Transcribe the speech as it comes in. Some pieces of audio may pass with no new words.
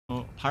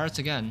Oh, pirates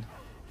again.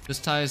 This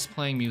tie is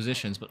playing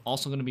musicians, but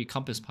also going to be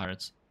compass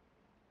pirates.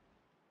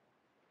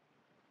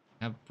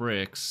 Have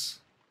bricks.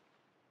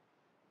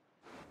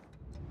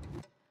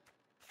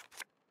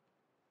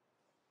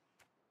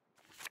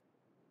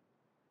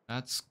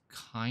 That's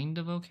kind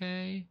of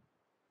okay.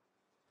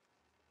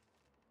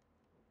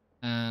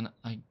 And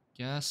I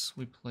guess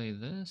we play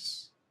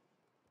this.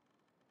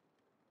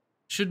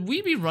 Should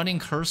we be running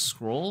Cursed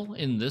Scroll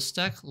in this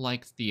deck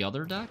like the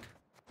other deck?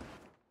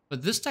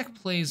 But this deck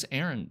plays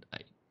Errand.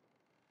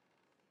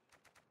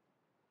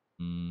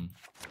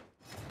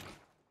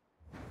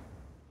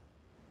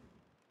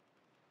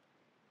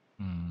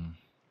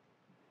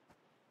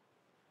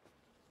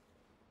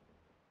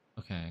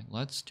 Okay,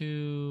 let's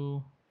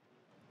do...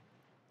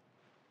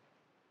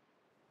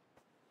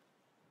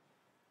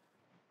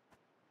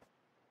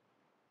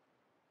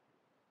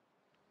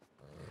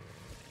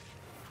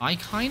 I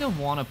kind of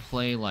want to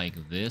play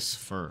like this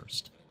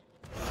first.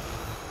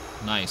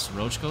 Nice,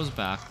 Roach goes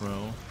back,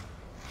 bro.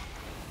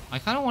 I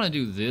kind of want to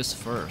do this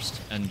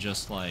first and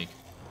just like...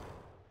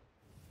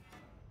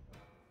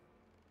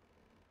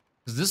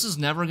 because this is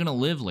never going to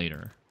live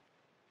later.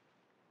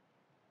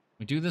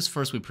 We do this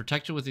first, we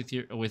protect it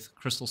with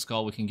Crystal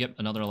Skull, we can get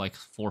another like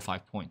 4 or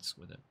 5 points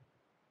with it.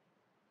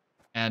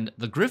 And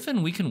the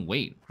Griffin, we can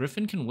wait.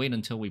 Griffin can wait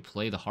until we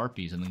play the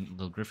Harpies, and then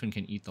the Griffin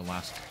can eat the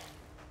last...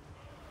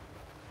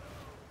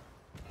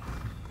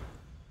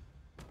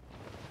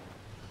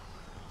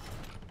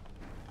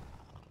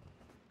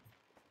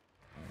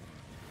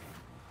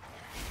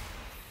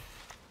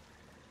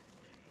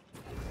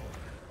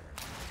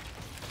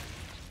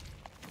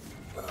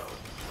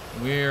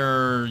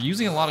 We're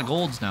using a lot of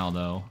golds now,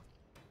 though.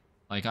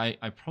 Like,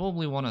 I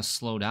probably want to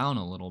slow down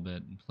a little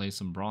bit and play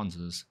some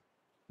bronzes.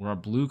 We're a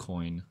blue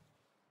coin.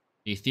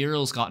 The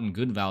Ethereal's gotten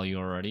good value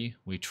already.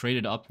 We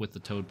traded up with the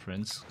Toad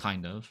Prince,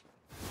 kind of.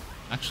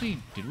 Actually,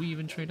 did we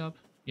even trade up?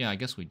 Yeah, I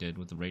guess we did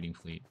with the raiding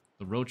fleet.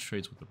 The Roach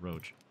trades with the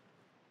Roach.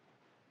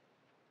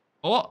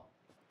 Oh!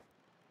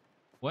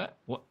 What?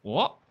 What?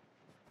 What?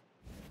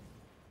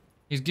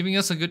 He's giving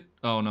us a good...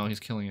 oh no, he's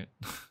killing it.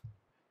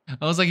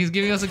 I was like, he's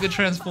giving us a good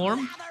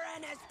transform?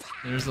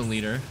 There's the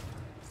leader.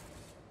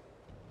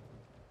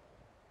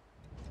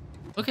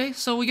 Okay,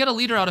 so we get a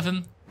leader out of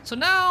him. So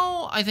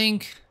now, I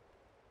think...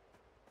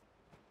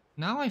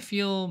 now I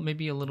feel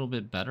maybe a little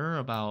bit better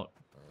about...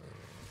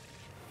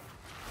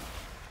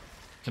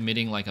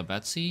 committing like a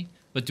Betsy.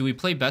 But do we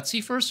play Betsy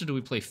first or do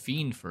we play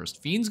Fiend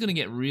first? Fiend's gonna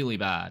get really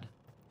bad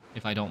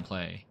if I don't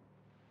play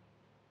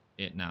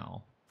it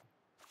now.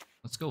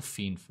 Let's go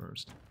Fiend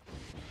first.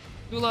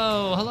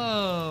 Gulo,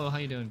 hello! How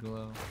you doing,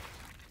 Gulo?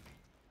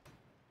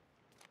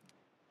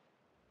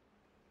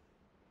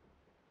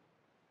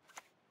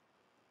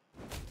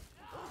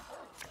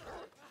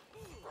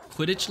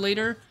 Quidditch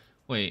later?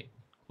 Wait,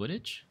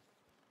 Quidditch?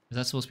 Is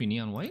that supposed to be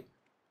neon white?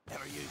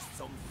 Never used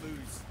some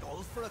fool's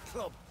skulls for a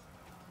club.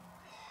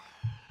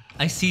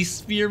 I see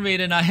Spear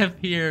Maiden I have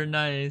here,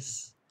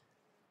 nice.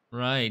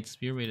 Right,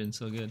 Spear Maiden's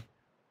so good.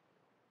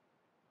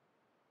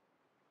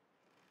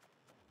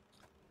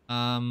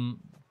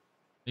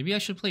 Maybe I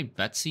should play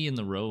Betsy in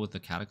the row with the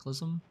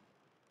Cataclysm.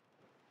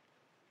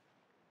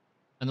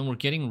 And then we're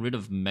getting rid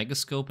of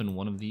Megascope in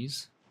one of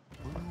these.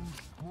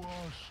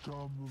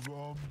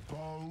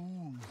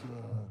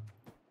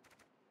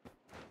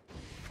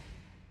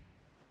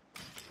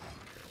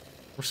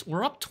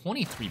 We're up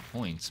 23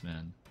 points,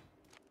 man.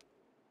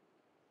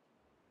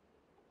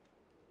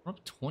 We're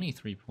up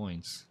 23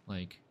 points,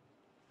 like...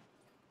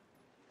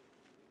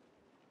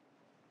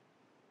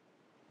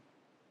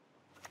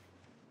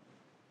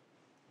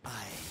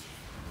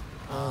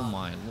 oh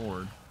my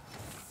lord.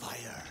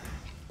 Fire.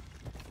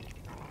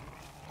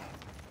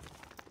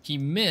 He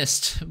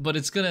missed, but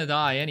it's gonna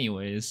die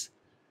anyways.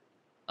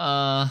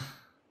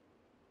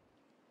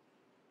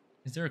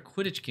 Is there a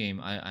Quidditch game?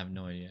 I have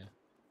no idea.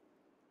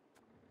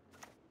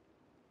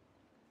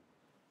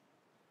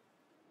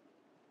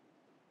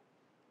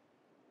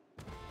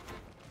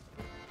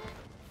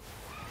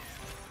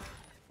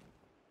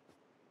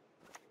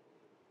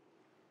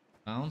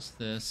 Bounce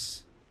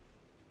this.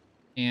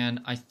 And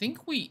I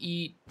think we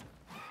eat...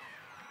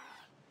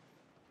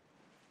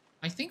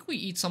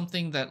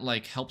 something that,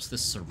 like, helps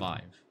this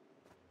survive.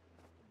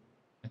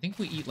 I think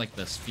we eat, like,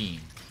 this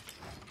Fiend.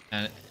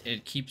 And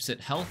it keeps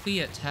it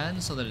healthy at 10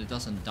 so that it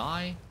doesn't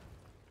die.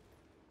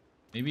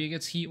 Maybe it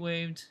gets heat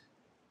waved.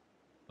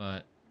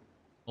 But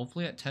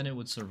hopefully at 10 it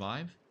would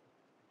survive.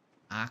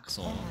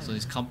 Axel. So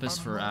he's Compass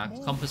for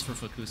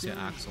Fukusia,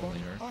 Axel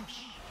later.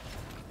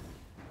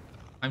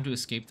 Time to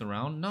escape the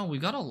round? No, we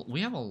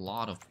have a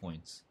lot of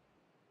points.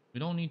 We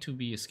don't need to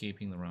be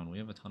escaping the round. We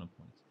have a ton of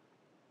points.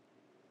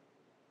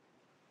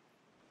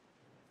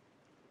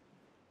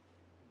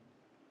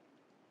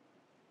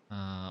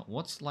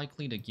 What's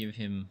likely to give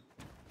him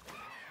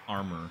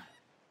armor?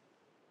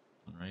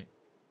 Alright.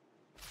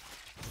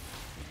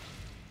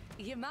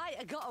 You might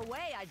have got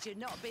away had you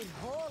not been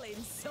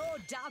hauling so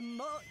damn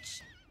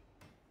much.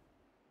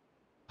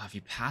 If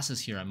he passes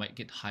here, I might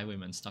get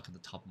Highwayman stuck at the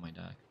top of my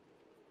deck.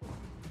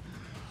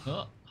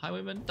 Oh,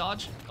 highwayman,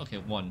 dodge. Okay,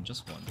 one,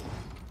 just one.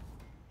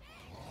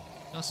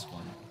 Just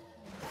one.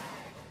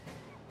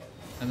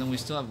 And then we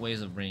still have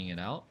ways of bringing it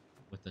out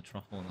with the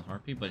truffle and the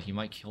harpy, but he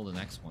might kill the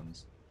next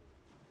ones.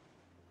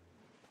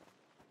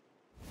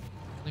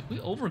 Like, we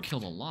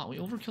overkilled a lot. We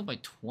overkilled by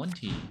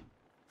 20.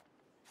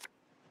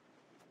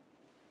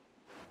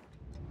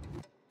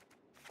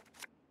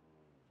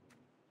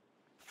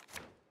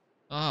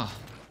 Ah,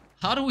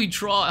 how do we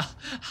draw?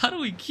 How do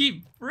we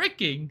keep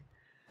bricking?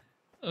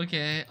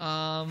 Okay,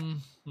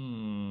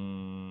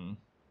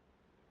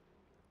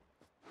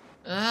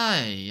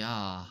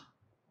 yeah.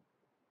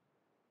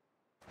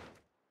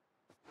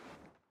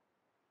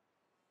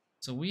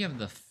 So we have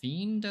the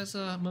Fiend as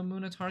a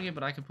Mamuna target,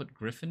 but I could put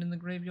Griffin in the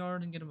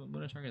graveyard and get a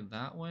Mamuna target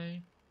that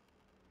way.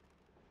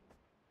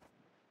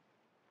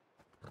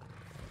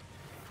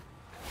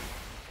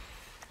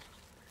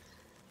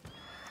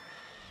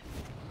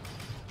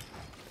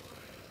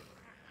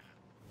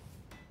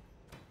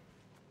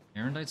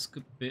 Erendite's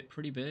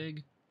pretty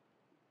big.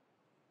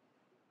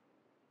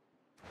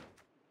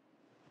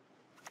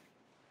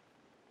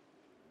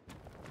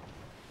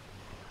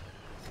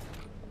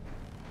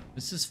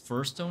 This is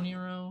first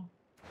Oniro.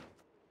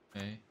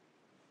 Okay.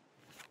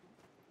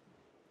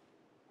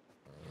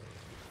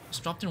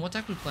 Just dropped in. What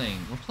deck are we playing?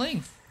 We're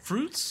playing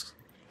Fruits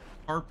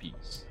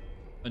Harpies.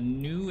 A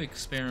new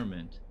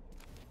experiment.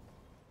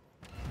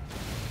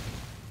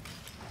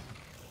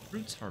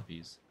 Fruits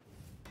Harpies.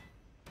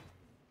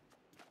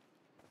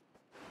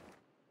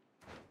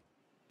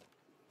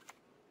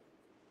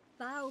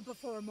 Bow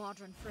before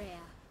modern Freya.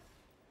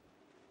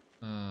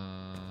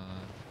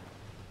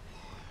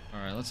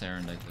 Alright, let's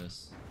Erendite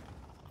this.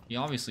 He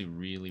obviously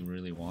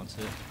really wants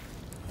it.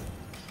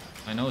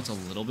 I know it's a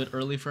little bit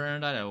early for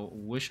Erendite. I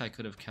wish I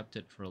could have kept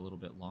it for a little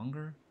bit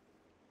longer.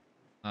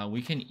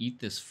 We can eat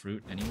this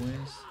fruit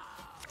anyways.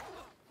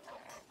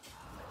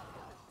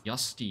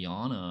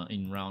 Yustiana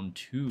in round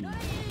 2.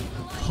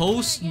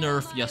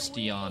 Post-nerf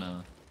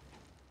Yustiana.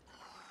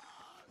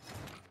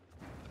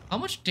 How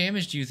much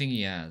damage do you think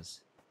he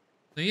has?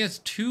 So he has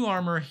 2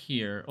 armor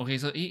here. Okay,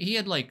 so he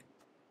had like...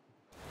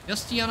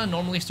 Yustiana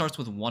normally starts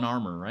with 1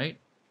 armor, right?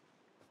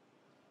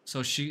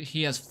 So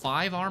he has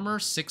 5 armor,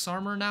 6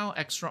 armor now,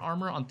 extra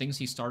armor on things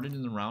he started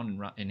in the round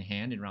in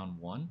hand in round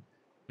 1.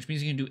 Which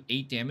means he can do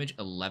 8 damage,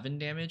 11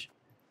 damage.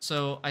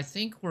 So I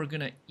think we're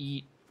gonna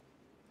eat...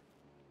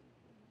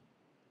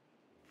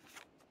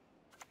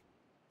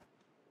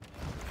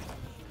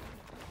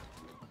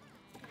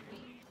 I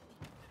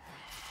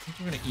think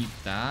we're gonna eat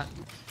that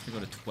to go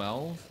to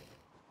 12.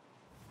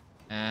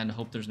 And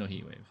hope there's no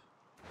heat wave.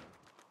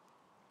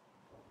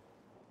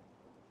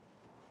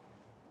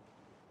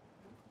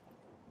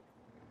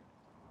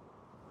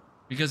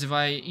 Because if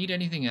I eat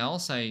anything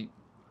else, it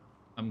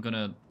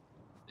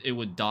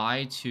would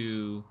die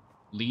to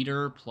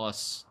Leader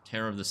plus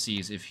Terror of the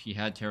Seas if he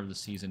had Terror of the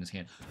Seas in his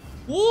hand.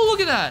 Whoa,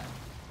 look at that!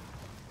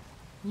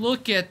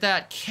 Look at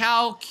that,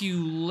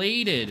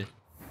 calculated.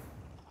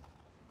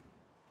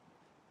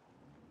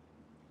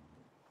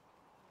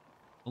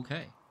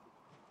 Okay.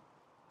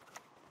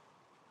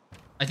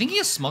 I think he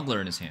has Smuggler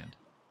in his hand.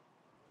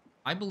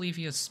 I believe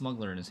he has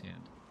Smuggler in his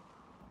hand.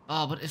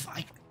 Oh, but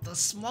the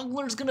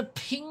Smuggler's gonna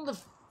ping the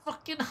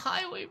fucking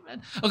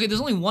Highwayman. Okay, there's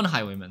only 1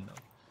 Highwayman though.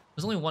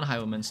 There's only 1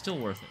 Highwayman, still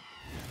worth it.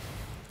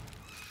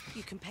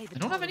 You can pay the I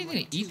don't have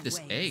anything to eat this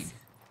egg.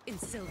 In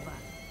silver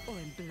or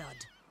in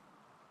blood.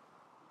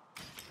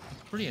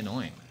 It's pretty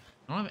annoying.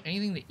 I don't have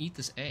anything to eat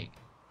this egg.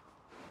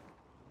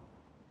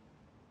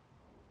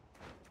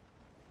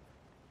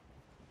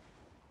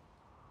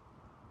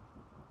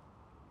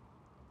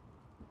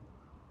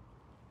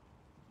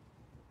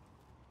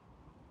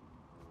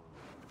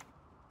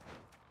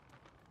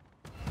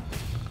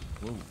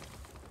 Whoa.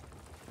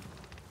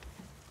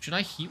 Should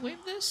I heat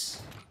wave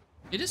this?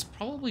 It is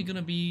probably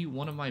gonna be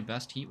one of my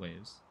best heat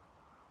waves.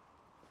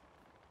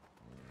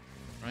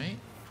 Right?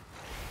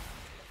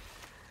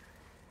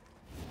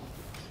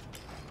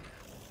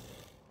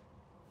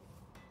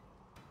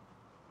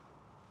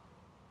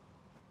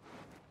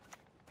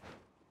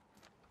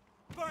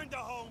 Burn the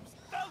homes,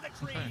 fell the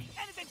trees, Okay.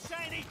 anything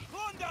shiny,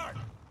 plunder!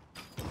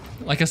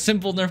 Like a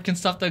simple nerf can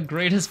stop the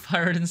greatest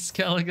pirate in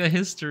Skellige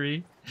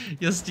history.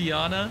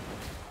 Yustiana,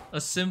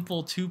 a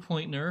simple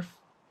 2-point nerf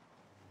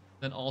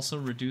that also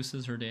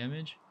reduces her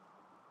damage.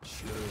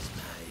 Sure as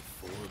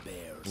my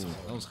forebears.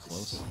 Ooh, that was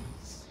close.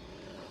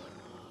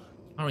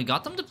 Oh, we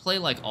got them to play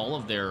like all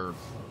of their,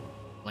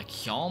 like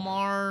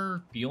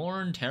Hjalmar,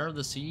 Bjorn, Terror of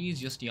the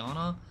Seas,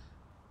 Yustiana.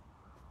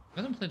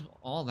 Got them to play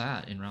all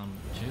that in round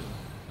 2.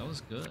 That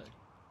was good.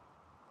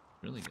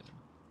 Really good.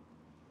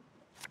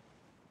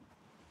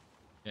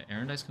 Yeah,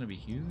 Erendite's gonna be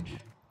huge.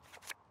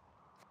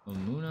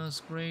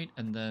 Omuna's great,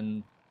 and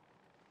then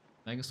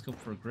Megascope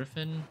for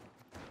Griffin.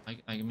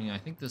 I mean, I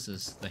think this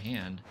is the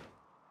hand.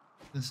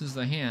 This is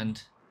the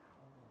hand.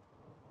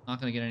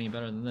 Not gonna get any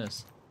better than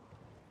this.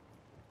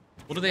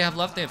 What do they have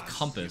left? They have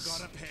Compass.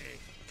 You gotta pay.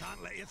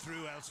 Can't let you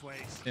through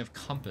elseways. They have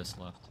Compass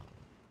left.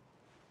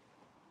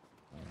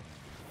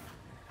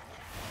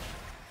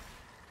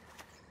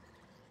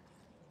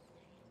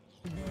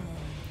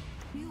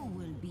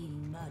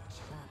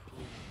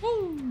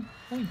 Woo!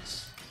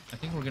 Points. I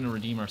think we're gonna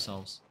redeem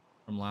ourselves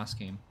from last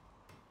game.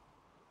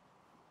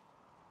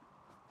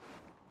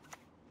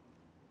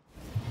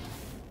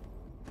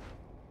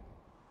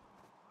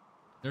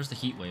 There's the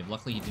heat wave.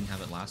 Luckily, he didn't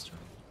have it last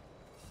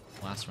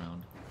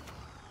round.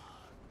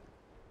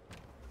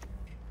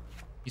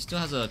 He still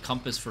has a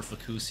compass for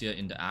Fucusia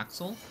into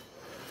Axel.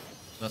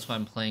 So that's why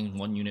I'm playing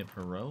 1 unit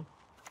per row.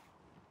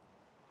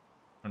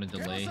 Trying to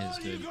delay his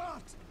good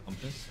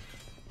compass.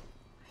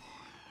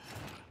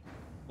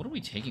 What are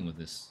we taking with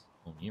this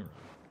Onira?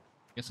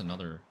 I guess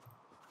another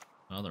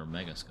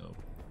mega scope.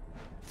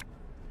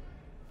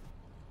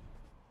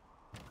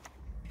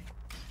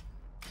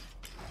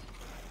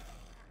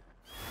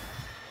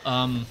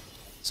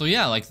 So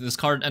yeah, like this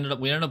card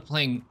we ended up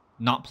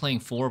not playing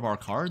 4 of our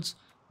cards,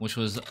 which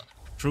was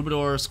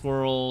Troubadour,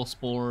 Squirrel,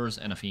 Spores,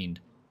 and a Fiend.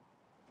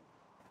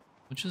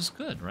 Which is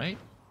good, right?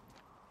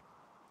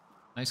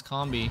 Nice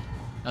combi.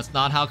 That's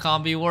not how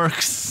combi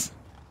works.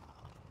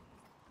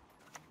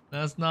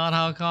 That's not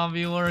how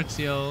combi works,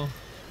 yo.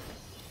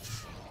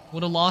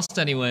 Would have lost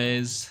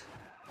anyways.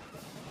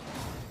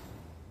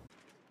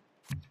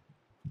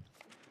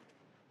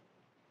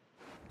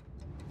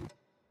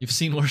 You've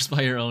seen worse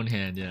by your own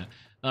hand, yeah.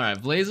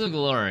 Alright, Blaze of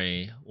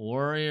Glory.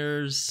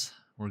 Warriors.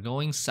 We're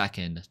going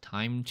second.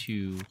 Time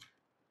to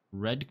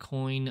red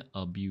coin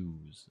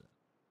abuse.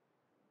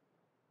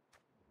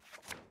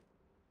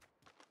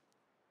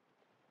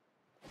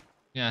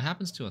 Yeah, it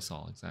happens to us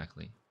all,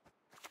 exactly.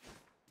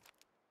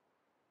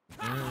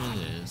 There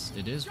it is.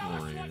 It is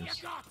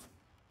Warriors.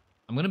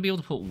 I'm going to be able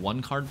to put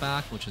 1 card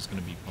back, which is going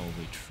to be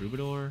probably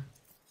Troubadour.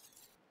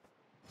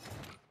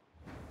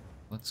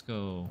 Let's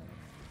go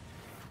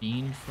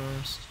Fiend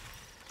first.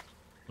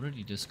 What did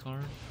he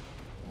discard?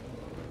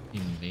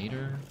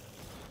 Invader.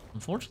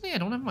 Unfortunately, I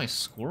don't have my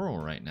Squirrel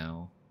right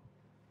now.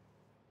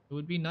 It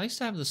would be nice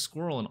to have the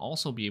Squirrel and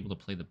also be able to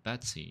play the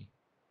Betsy.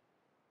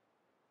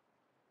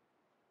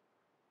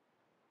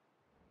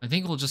 I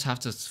think we'll just have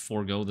to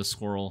forego the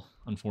Squirrel,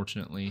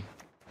 unfortunately.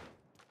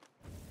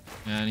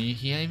 And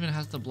he even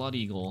has the Blood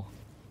Eagle.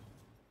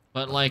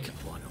 But, like,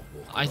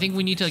 I think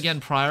we need to, again,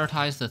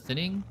 prioritize the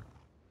thinning.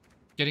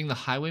 Getting the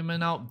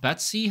Highwayman out.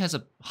 Betsy has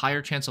a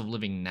higher chance of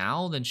living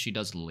now than she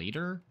does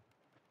later.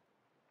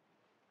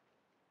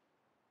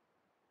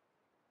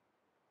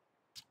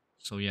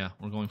 So, yeah,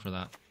 we're going for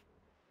that.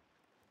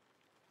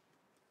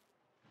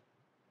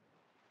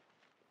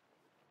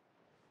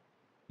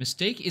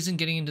 Mistake isn't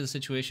getting into the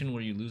situation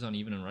where you lose on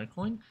even and red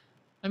coin.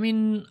 I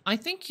mean, I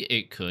think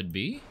it could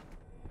be.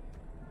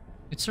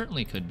 It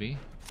certainly could be.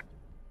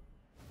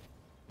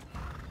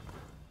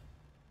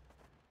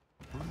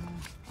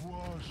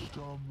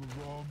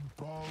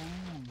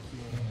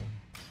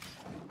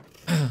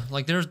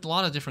 Like, there's a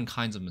lot of different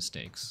kinds of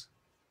mistakes.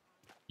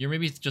 You're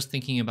maybe just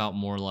thinking about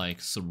more like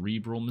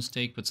cerebral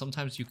mistake, but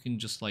sometimes you can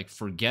just like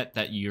forget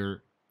that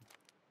you're,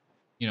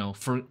 you know,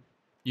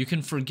 you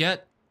can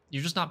forget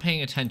you're just not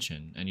paying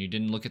attention and you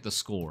didn't look at the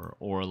score,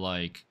 or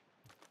like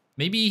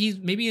maybe he's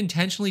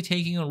intentionally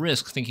taking a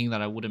risk thinking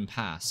that I wouldn't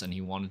pass and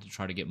he wanted to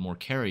try to get more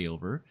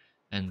carryover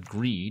and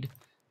greed.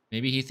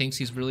 Maybe he thinks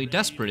he's really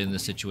desperate in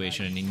this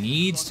situation and he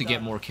needs to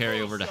get more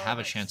carryover to have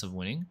a chance of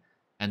winning.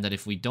 And that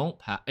if we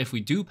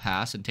do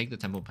pass and take the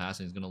tempo pass,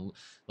 and he's gonna,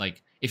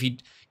 like, if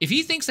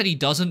he thinks that he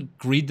doesn't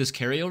greed this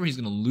carryover, he's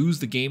gonna lose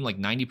the game like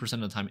 90%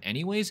 of the time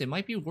anyways. It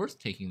might be worth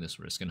taking this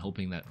risk and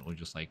hoping that, or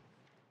just like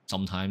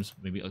sometimes,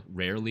 maybe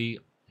rarely,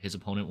 his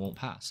opponent won't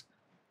pass.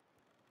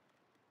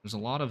 There's a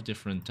lot of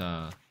different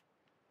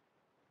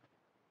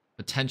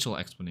potential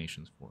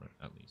explanations for it,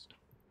 at least.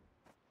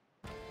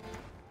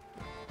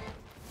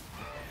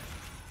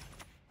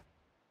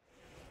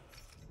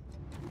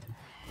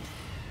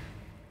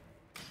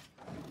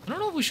 I don't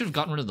know if we should have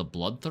gotten rid of the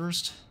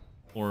Bloodthirst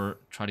or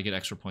try to get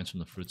extra points from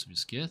the Fruits of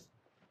Skith.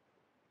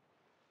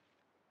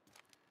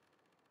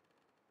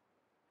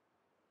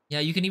 Yeah,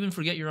 you can even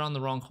forget you're on the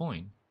wrong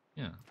coin.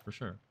 Yeah, for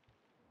sure.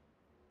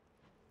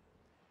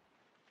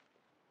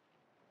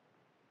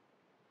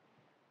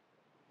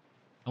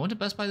 I went to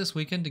Best Buy this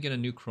weekend to get a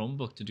new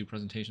Chromebook to do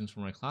presentations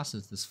for my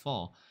classes this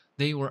fall.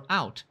 They were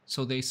out,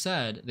 so they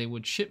said they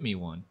would ship me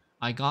one.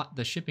 I got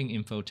the shipping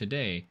info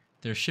today.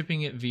 They're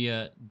shipping it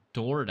via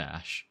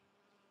DoorDash.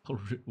 Oh,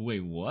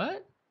 wait,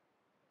 what?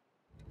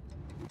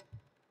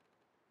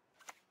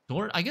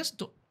 I guess.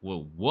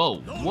 Whoa,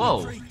 whoa,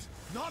 whoa!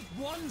 Not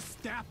one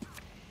step.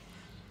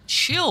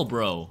 Chill,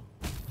 bro.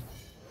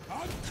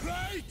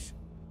 Uncrate.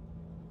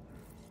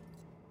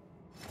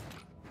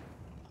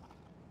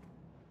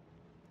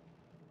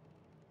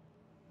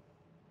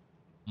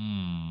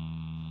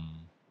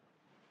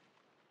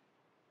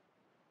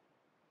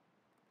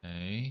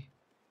 Okay.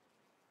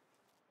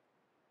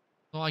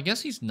 So I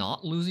guess he's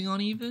not losing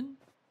on even.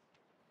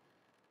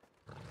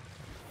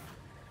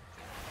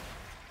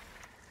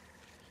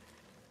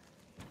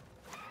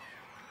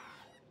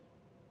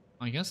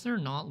 I guess they're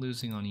not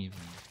losing on even.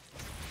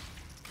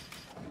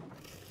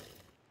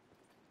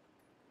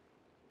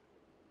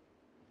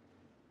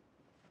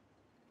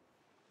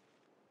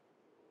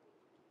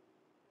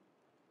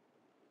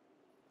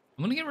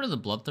 I'm gonna get rid of the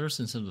Bloodthirst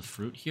instead of the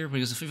fruit here,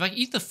 because if I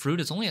eat the fruit,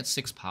 it's only at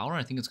 6 power.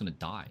 I think it's gonna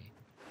die.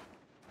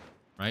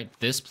 Right?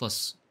 This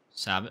plus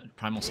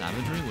Primal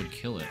Savagery would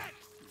kill it.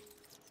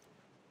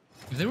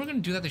 If they were gonna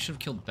do that, they should have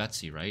killed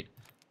Betsy, right?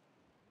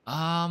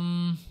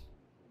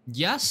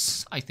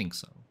 Yes, I think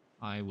so.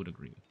 I would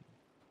agree with you.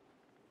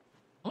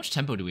 How much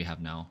tempo do we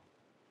have now?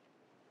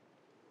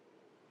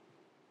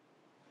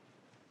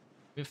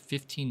 We have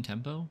 15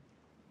 tempo?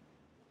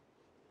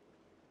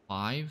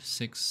 5,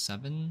 6,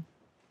 7,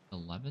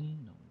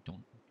 11? No,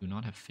 we do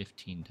not have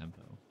 15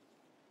 tempo.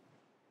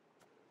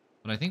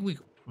 But I think we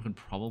could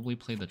probably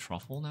play the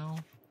truffle now.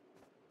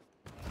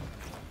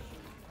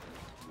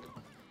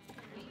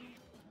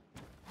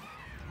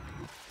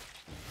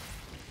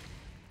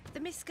 The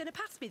mist's gonna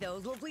pass me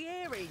those lovely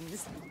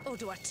earrings, or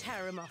do I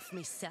tear them off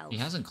myself? He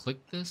hasn't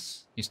clicked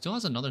this. He still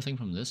has another thing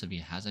from this if he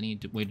has any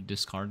way to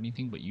discard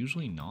anything, but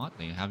usually not.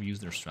 They have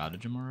used their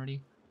stratagem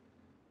already.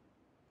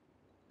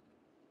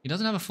 He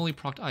doesn't have a fully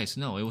procced ice.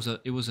 No, it was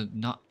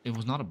not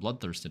a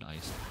bloodthirsted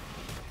ice.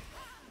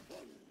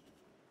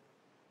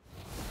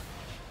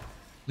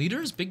 Leader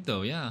is big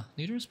though, yeah.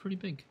 Leader is pretty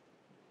big.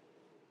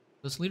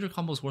 This leader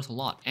combo is worth a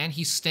lot, and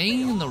he's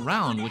staying in the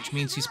round, which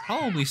means he's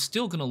probably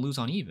still gonna lose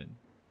on even.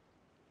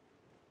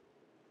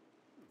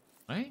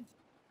 Right?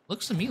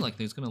 Looks to me like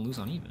he's gonna lose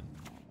on even.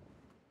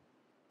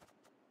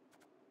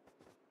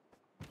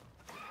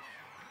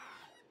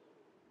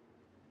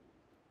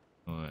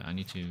 Oh, I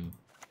need to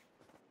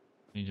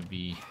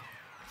be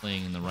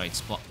playing in the right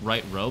spot,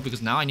 right row,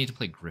 because now I need to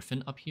play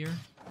Griffin up here.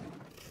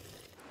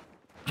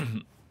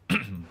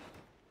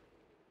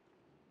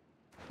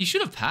 He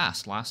should have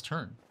passed last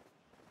turn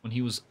when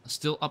he was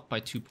still up by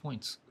 2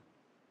 points.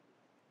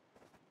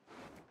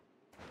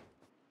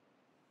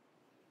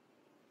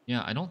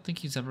 Yeah, I don't think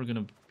he's ever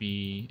going to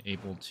be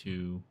able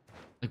to...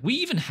 Like, we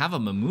even have a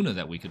Mamuna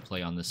that we could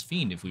play on this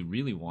Fiend if we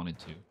really wanted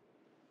to.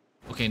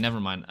 Okay, never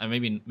mind.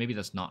 Maybe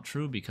that's not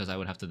true, because I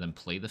would have to then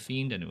play the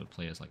Fiend, and it would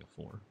play as like a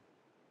 4.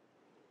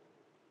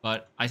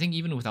 But I think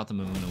even without the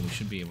Mamuna, we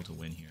should be able to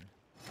win here.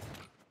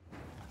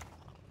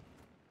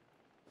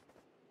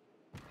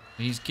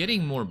 He's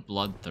getting more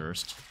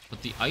Bloodthirst,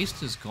 but the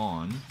Iced is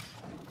gone.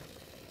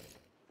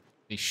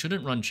 They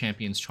shouldn't run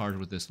Champion's Charge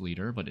with this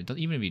leader, but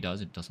even if he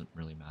does, it doesn't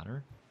really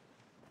matter.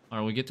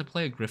 Alright, we get to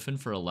play a Griffin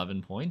for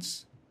 11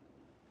 points.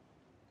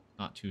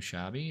 Not too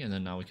shabby, and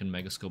then now we can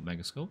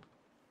Megascope.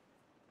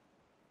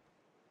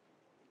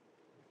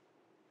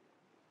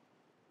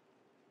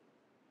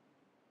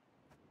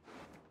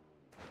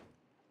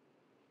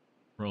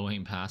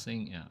 Rowing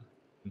passing? Yeah.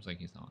 Seems like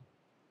he's not.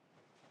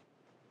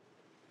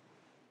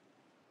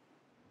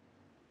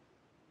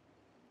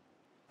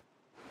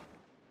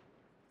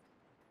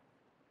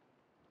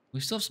 We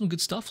still have some good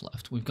stuff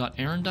left. We've got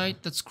Erendite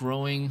that's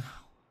growing.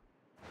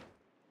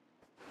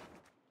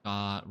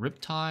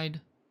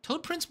 Riptide.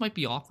 Toad Prince might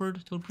be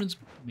awkward. Toad Prince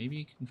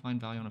maybe can find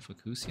value on a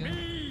Fukusia.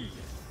 Me!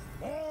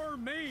 More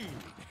me!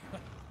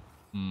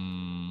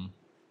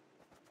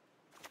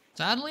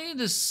 Sadly,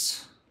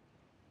 this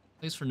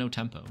plays for no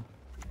tempo.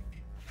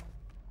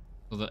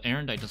 So the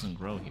Erendite doesn't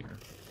grow here.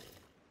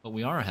 But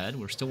we are ahead.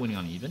 We're still winning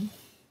on even.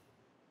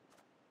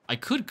 I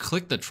could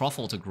click the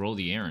Truffle to grow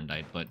the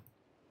Erendite, but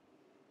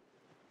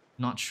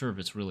not sure if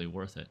it's really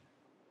worth it.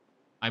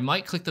 I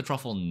might click the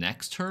Truffle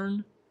next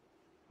turn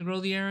to grow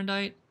the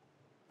Erendite.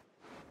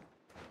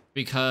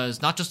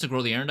 Because, not just to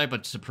grow the Erendite,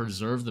 but to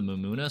preserve the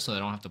Mamuna so I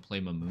don't have to play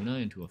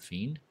Mamuna into a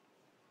Fiend.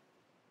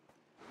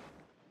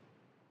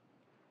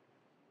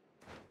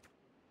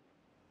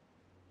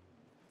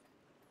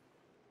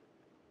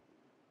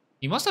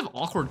 He must have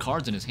awkward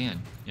cards in his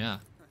hand. Yeah.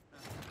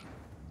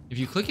 If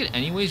you click it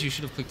anyways, you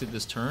should have clicked it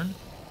this turn.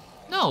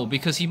 No,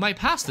 because he might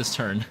pass this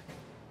turn.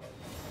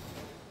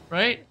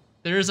 Right?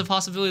 There is a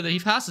possibility that he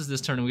passes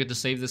this turn and we get to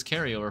save this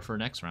carryover for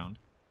next round.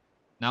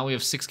 Now we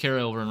have 6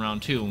 carryover in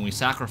round 2 and we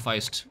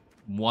sacrificed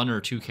 1 or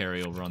 2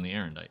 carryover on the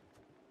Erendite.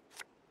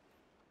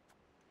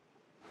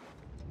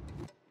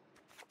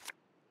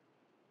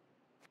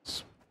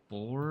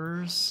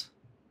 Spores?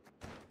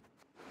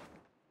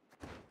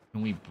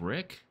 Can we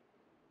brick?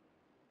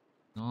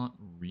 Not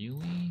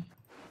really.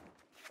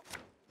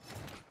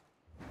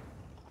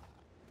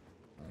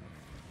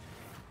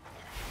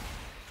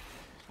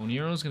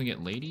 Oniro's gonna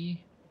get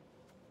Lady.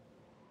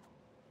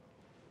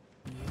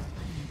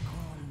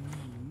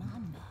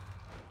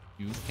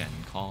 You can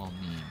call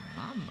me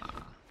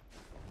Mama.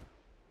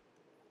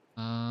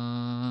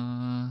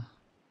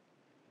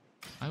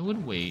 I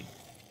would wait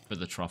for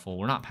the Truffle.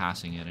 We're not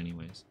passing it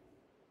anyways.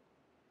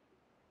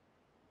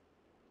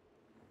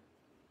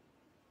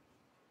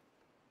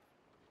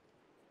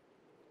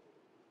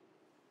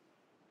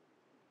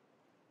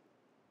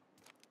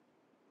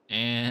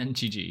 And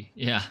GG.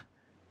 Yeah.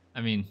 I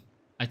mean,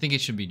 I think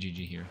it should be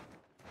GG here.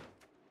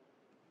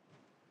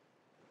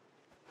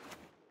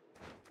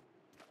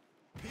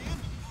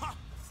 Ha!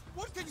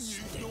 What can you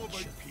know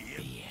about Pierre?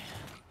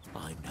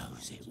 I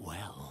knows it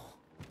well.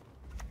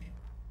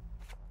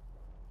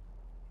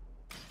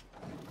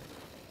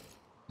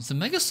 Is the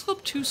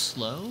Megascope too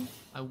slow?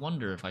 I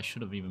wonder if I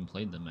should have even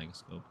played the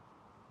Megascope.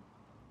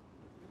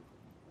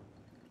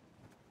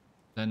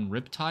 Then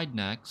Riptide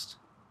next.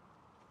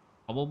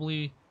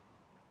 Probably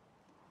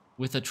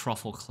with a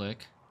Truffle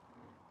Click.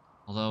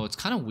 Although it's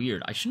kind of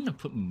weird. I shouldn't have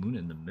put Mumuna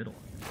in the middle.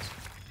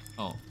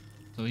 Oh,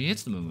 so he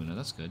hits the Mumuna.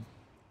 That's good.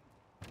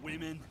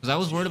 Because I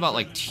was worried about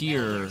like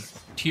tier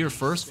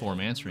first form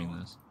answering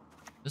this.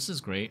 This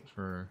is great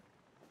for.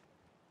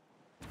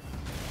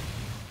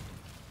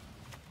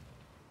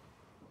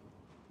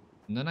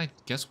 And then I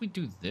guess we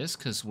do this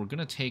because we're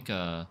gonna take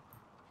a.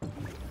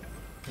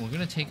 We're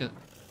gonna take a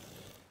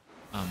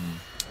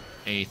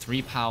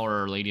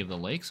 3-power Lady of the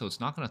Lake, so it's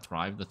not gonna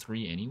thrive the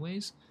 3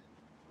 anyways.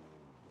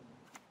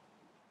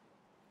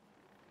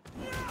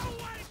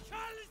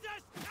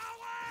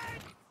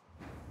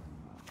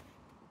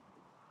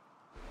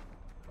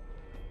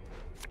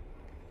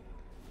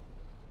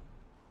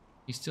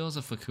 He still has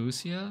a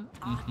Fukusia?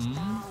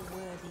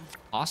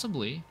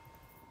 Possibly.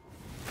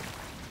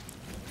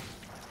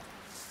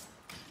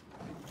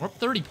 We're up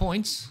 30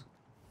 points.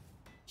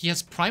 He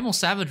has Primal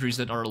Savageries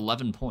that are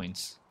 11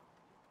 points.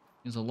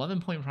 He has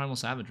 11-point Primal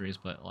Savageries,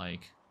 but,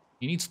 like,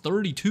 he needs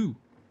 32.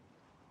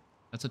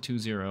 That's a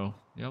 2-0.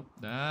 Yep,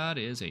 that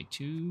is a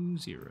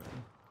 2-0.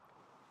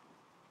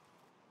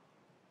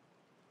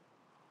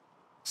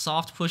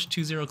 Soft push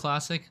 2-0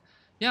 classic.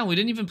 Yeah, we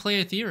didn't even play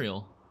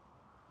Ethereal.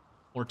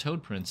 Or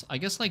Toad Prince. I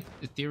guess, like,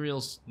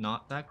 Ethereal's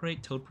not that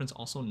great. Toad Prince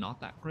also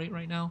not that great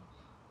right now.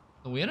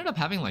 So we ended up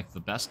having, like, the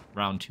best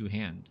round 2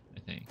 hand, I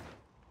think.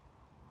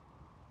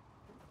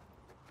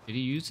 Did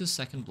he use his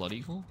second Blood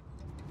Eagle?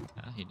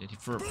 Yeah, he did.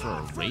 For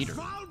a Raider.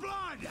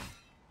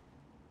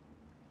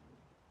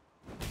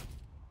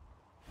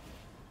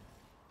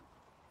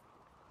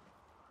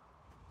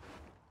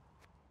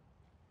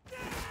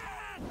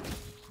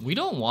 We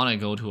don't want to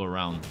go to a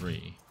round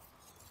 3,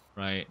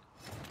 right?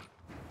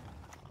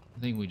 I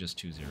think we just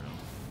 2-0.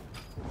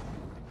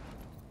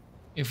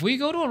 If we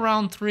go to a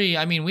round 3,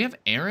 I mean, we have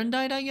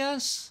Erendite, I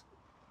guess?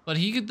 But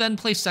he could then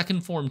play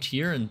second form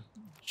tier and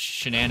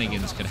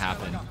shenanigans could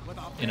happen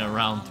in a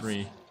round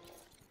 3.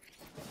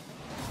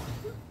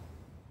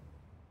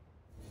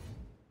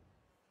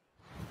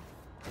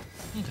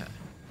 Okay.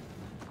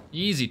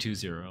 Easy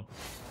 2-0.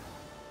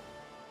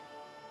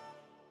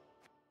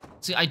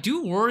 See, I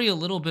do worry a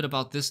little bit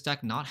about this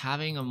deck not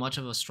having a much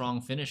of a strong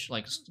finish,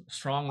 like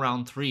strong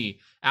round 3.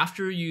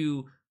 After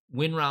you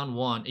win round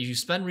 1, if you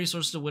spend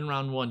resources to win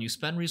round 1, you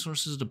spend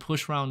resources to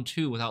push round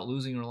 2 without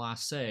losing your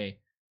last say.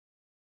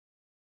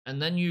 And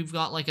then you've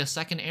got like a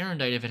second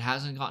Erendite if it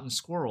hasn't gotten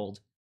squirreled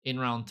in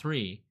round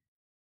 3.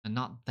 And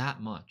not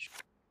that much.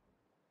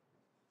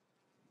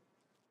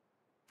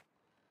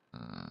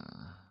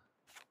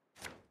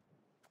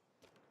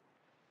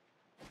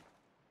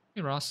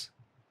 Hey, Ross.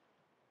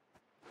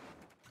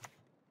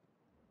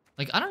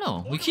 Like, I don't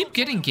know. We keep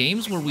getting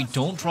games where we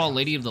don't draw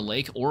Lady of the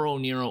Lake or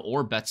Oniro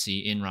or Betsy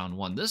in round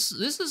 1. This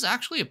is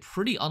actually a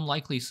pretty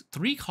unlikely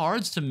 3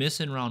 cards to miss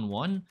in round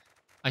 1.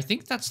 I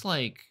think that's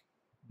like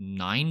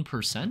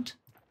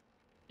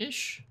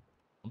 9%-ish?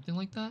 Something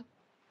like that?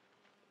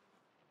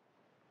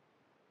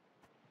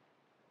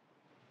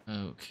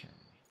 Okay.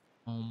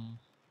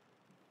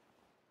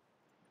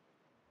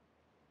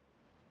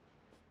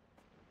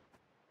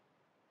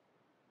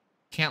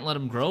 Can't let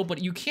him grow,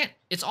 but you can't.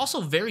 It's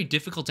also very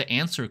difficult to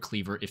answer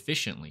Cleaver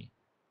efficiently,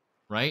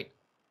 right?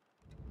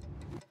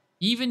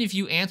 Even if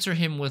you answer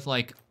him with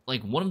like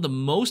one of the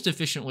most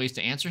efficient ways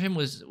to answer him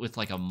was with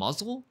like a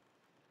muzzle,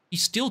 he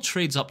still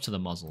trades up to the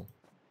muzzle,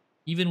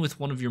 even with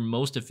one of your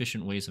most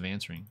efficient ways of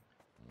answering.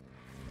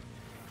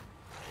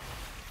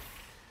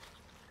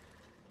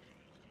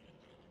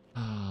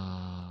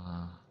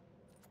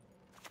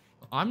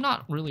 I'm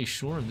not really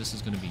sure if this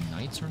is going to be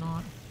Knights or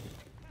not.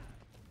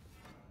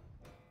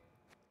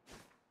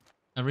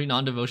 Every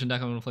non-devotion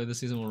deck I'm going to play this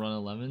season will run a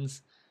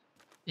Lemons.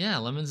 Yeah,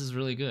 Lemons is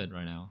really good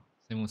right now.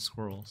 Same with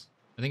Squirrels.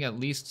 I think at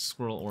least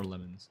Squirrel or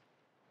Lemons.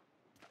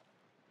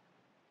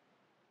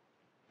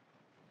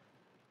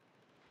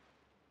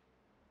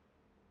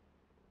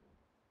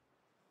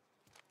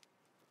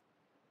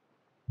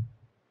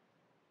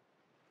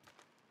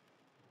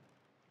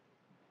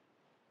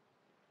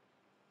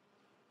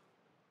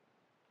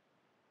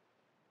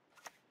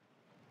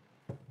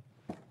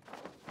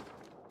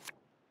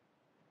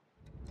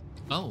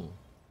 Oh.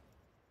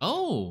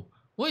 Oh!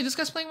 Wait, this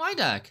guy's playing my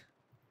deck.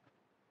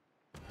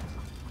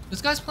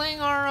 This guy's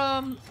playing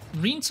our,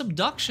 Rience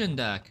Abduction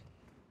deck.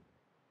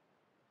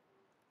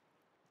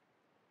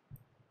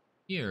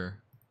 Here.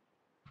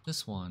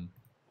 This one.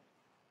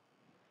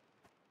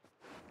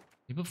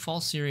 We put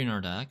False Siri in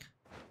our deck.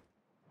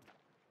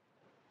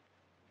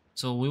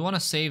 So we want to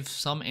save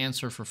some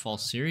answer for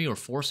False Siri or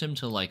force him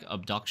to, like,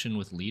 Abduction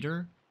with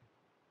Leader.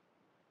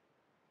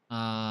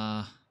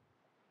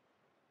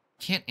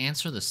 Can't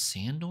answer the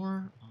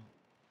Sandor?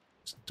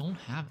 Just don't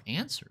have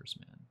answers,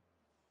 man.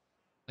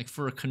 Like,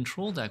 for a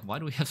control deck, why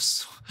do we have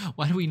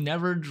why do we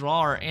never draw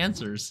our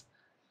answers?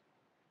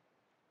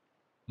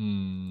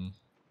 Okay,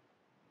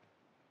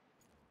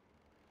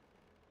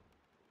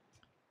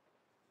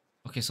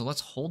 so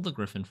let's hold the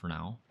Griffin for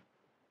now.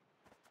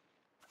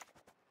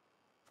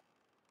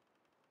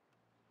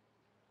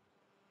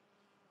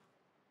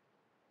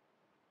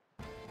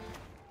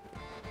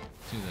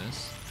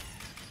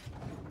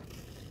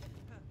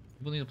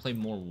 People need to play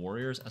more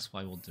warriors.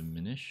 SY will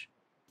diminish.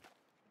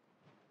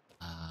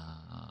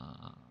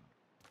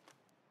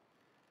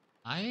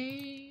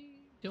 I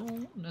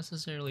don't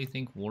necessarily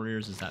think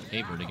warriors is that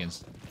favored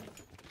against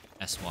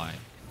SY.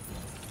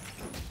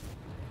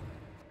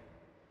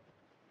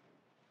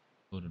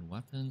 Loaded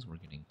weapons. We're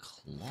getting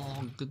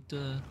clogged.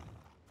 Okay,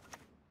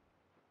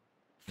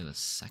 the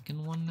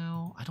second one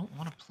now. I don't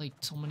want to play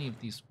so many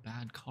of these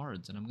bad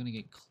cards, and I'm gonna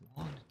get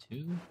clogged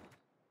too.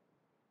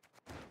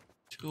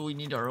 Do we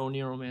need our own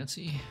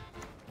Neuromancy?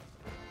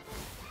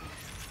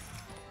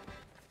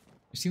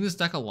 You seen this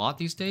deck a lot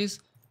these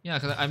days? Yeah,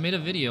 because I made a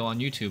video on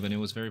YouTube and it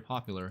was very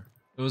popular.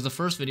 It was the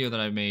first video that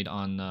I made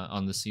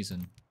on this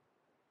season.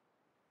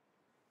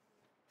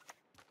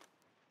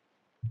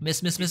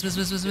 Miss.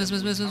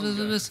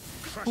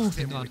 Oh,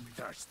 thank God.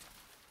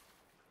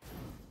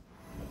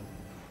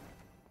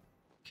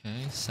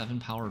 Okay,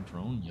 7-power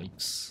drone.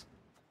 Yikes.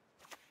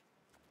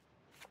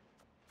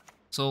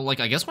 So, like,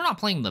 I guess we're not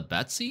playing the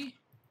Betsy.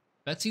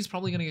 Betsy's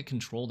probably gonna get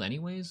controlled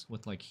anyways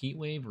with like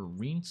Heatwave or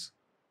Rience.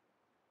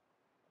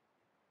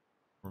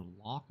 Or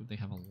lock, if they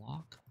have a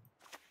lock.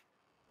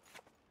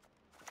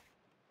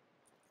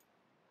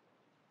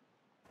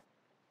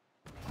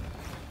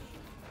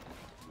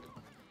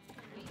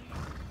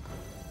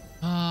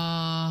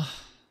 I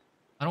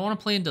don't want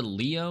to play into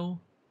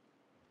Leo.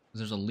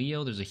 There's a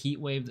Leo, there's a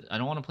Heatwave. I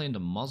don't want to play into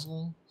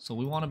Muzzle, so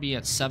we want to be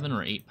at 7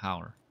 or 8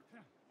 power.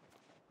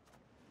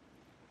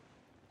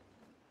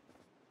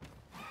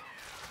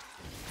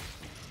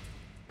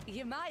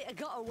 You might have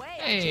got away.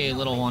 Hey,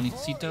 little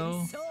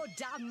Juanicito. So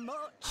damn much.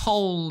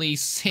 Holy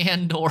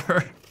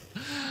Sandor.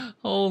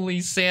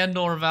 Holy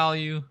Sandor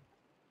value.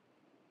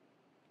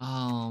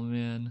 Oh,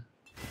 man.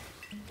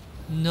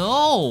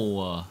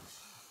 No.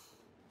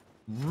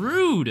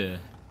 Rude.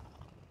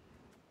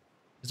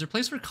 Is there a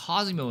place for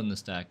Cosimo in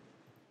this deck?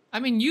 I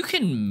mean, you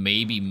can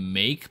maybe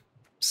make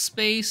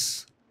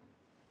space,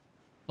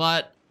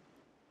 but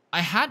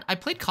I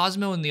played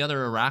Cosmo in the other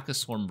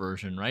Arachaswarm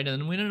version, right?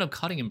 And then we ended up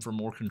cutting him for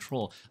more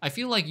control. I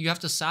feel like you have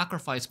to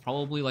sacrifice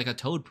probably like a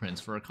Toad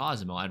Prince for a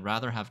Cosmo. I'd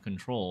rather have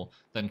control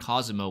than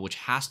Cosmo, which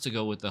has to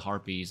go with the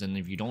Harpies, and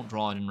if you don't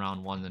draw it in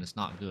round 1, then it's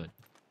not good.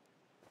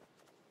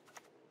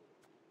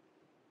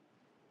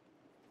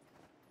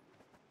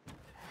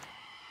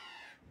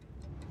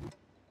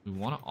 We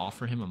want to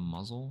offer him a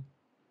muzzle.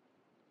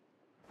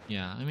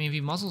 Yeah, I mean, if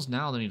he muzzles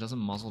now, then he doesn't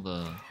muzzle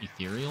the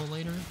Ethereal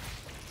later.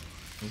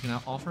 We can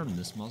offer him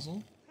this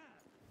muzzle.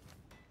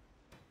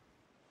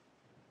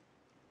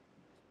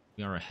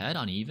 We are ahead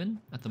on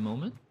even at the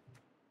moment.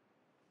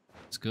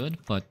 It's good,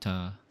 but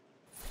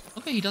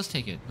okay, he does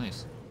take it.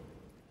 Nice.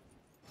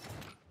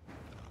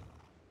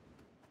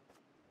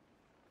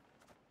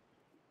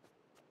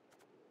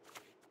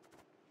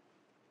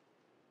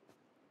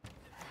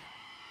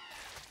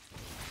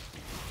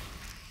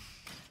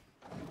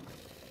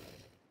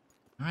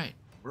 All right,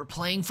 we're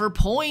playing for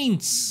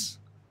points.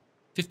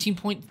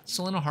 15-point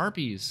Selena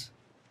Harpies.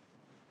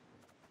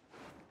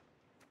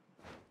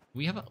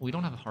 We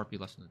don't have a Harpy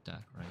left in the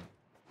deck, right?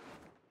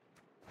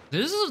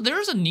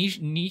 There's a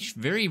niche,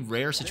 very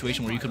rare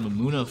situation where you can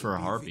Mamuna for a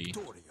Harpy.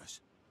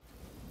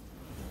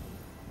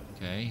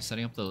 Okay, he's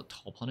setting up the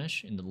Tall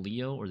Punish in the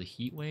Leo or the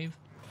Heatwave.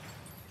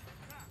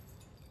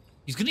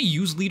 He's gonna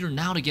use Leader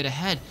now to get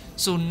ahead.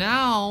 So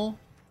now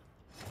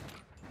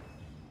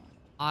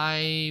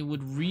I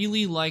would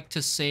really like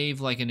to save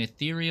like an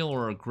Ethereal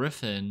or a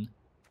Griffin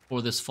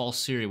for this False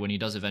Siri when he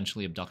does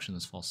eventually Abduction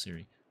this False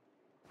Siri.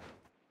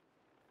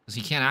 Because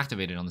he can't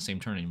activate it on the same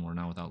turn anymore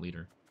now without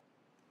Leader.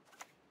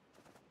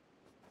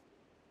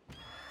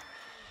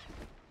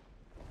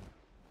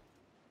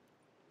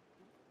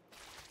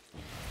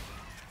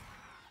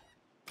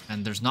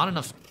 And there's not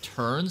enough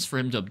turns for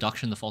him to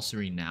Abduction the False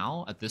Siri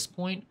now at this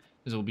point.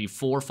 Because it will be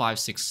 4, 5,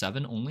 6,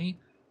 7 only.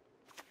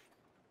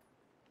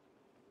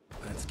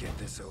 Let's get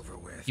this over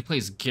with. He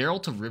plays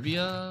Geralt to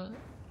Rivia.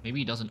 Maybe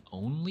he doesn't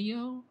own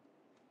Leo?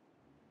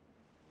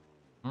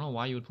 I don't know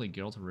why you would play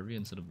Geralt to Rivia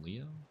instead of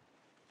Leo.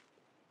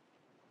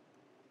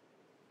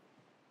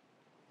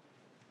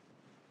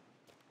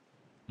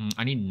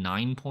 I need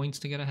 9 points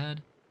to get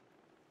ahead.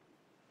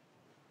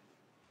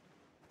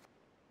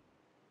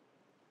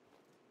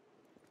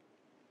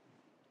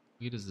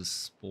 What is this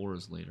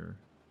Spores later?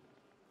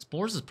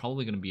 Spores is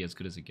probably going to be as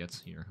good as it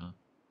gets here, huh?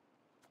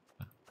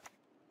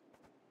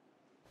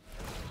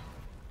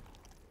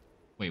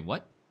 Wait,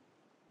 what?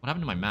 What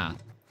happened to my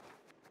math?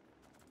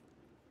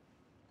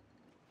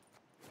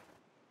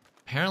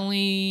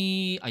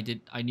 Apparently, I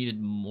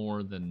needed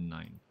more than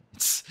 9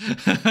 points.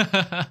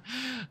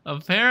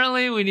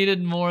 Apparently, we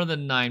needed more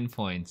than 9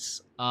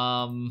 points.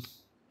 Okay.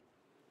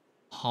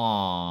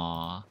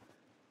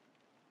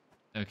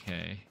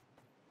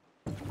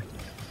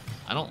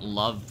 I don't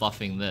love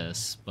buffing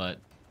this, but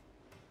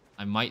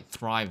I might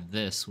thrive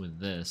this with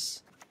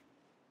this.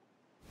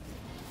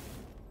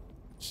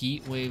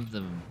 Heatwave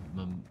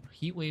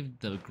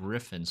the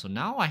Griffin. So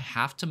now I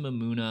have to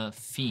Mamuna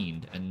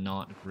Fiend and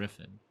not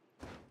Griffin.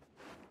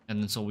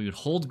 And then so we would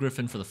hold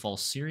Griffin for the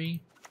False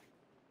Siri.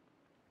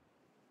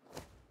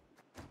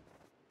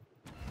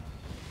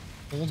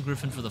 Old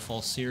Griffin for the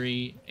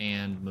Falsiri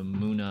and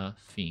Mamuna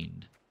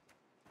Fiend.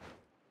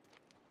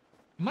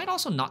 He might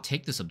also not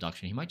take this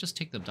Abduction. He might just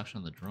take the Abduction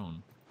on the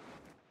drone.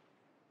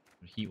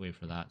 Heatwave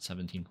for that,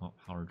 17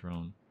 power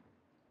drone.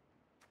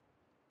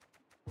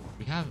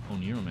 We have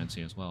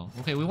Oniromancy as well.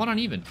 Okay, we want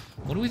uneven.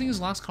 What do we think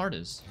his last card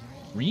is?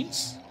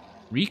 Rience?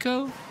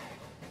 Rico?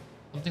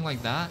 Something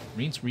like that?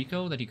 Rience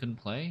Rico that he couldn't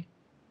play?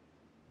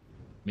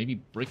 Maybe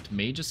Bricked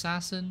Mage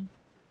Assassin?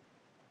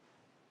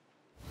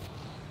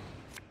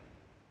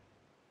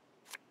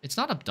 It's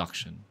not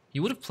Abduction. He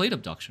would have played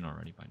Abduction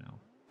already by now.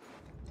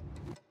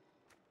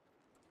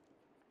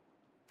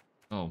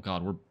 Oh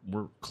god,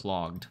 we're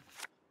clogged.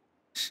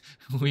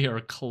 We are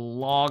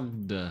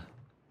clogged.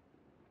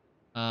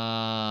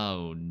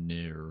 Oh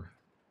no.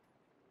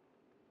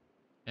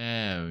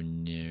 Oh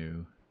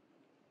no.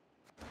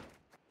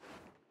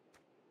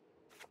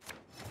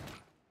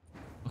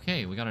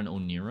 Okay, we got an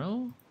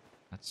Oniro.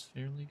 That's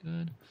fairly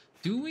good.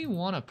 Do we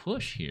want to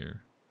push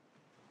here?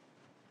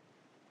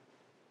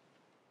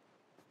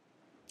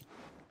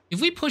 If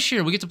we push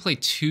here, we get to play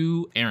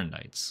 2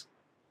 Arondites.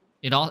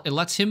 It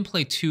lets him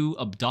play 2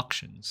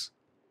 Abductions.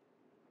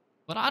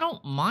 But I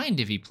don't mind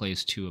if he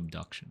plays 2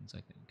 Abductions,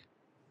 I think.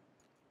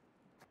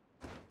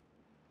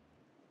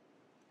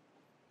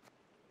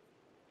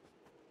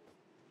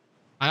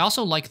 I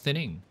also like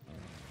thinning.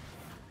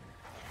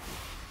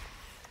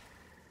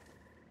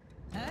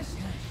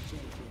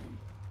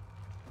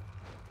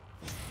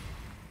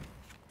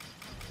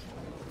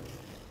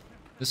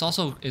 This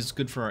also is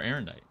good for our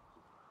Arendite.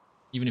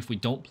 Even if we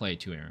don't play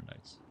 2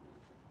 Arondites.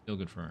 Still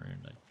good for our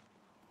Arendite.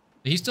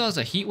 He still has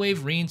a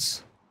Heatwave,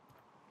 Rience.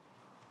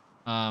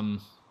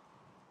 Heatwave,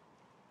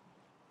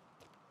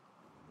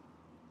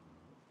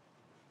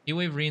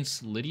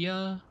 Rience,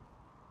 Lydia.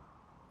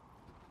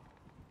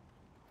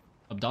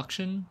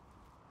 Abduction.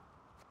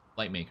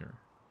 Lightmaker.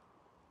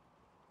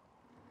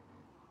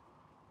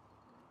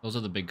 Those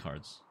are the big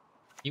cards.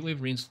 Heatwave,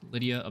 Rience,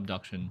 Lydia,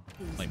 Abduction,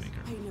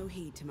 Lightmaker. Pay no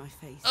heed to my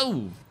face.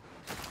 Oh!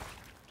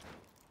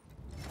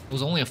 It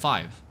was only a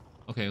 5.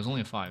 Okay, it was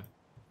only a 5.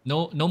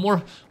 No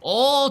more.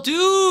 Oh,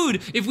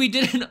 dude! If we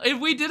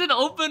didn't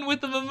open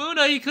with the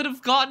Mamuna, he could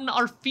have gotten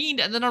our Fiend,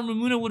 and then our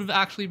Mamuna would have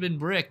actually been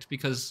bricked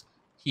because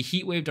he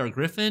Heatwaved our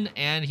Griffin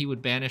and he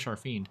would banish our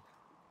Fiend.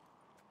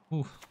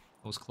 Ooh,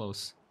 that was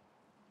close.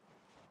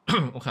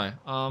 Okay.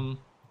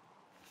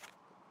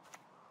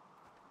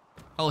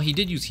 Oh, he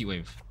did use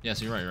Heatwave.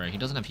 Yes, you're right. He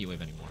doesn't have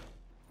Heatwave anymore.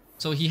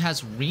 So he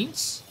has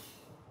Rience,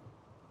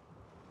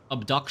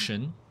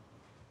 Abduction,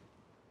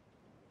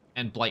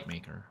 and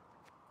Blightmaker.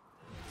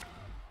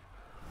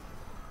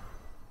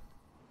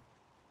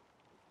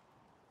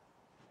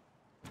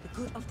 The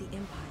good of the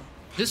Empire.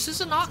 This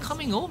is not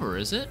coming over,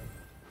 is it?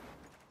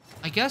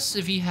 I guess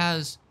if he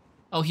has...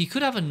 Oh, he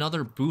could have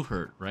another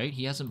Boohurt, right?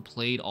 He hasn't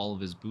played all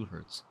of his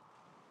Boohurts.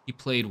 He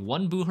played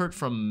 1 Boohurt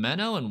from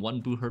Menno and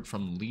 1 Boohurt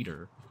from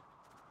Leader.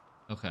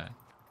 Okay.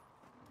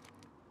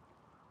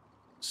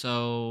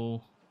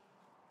 So...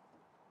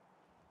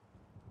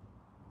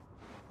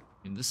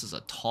 I mean, this is a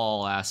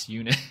tall-ass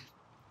unit.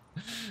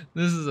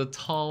 This is a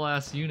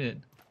tall-ass unit.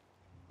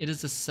 It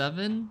is a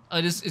 7?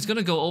 It's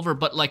gonna go over,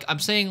 but, like, I'm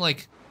saying,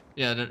 like...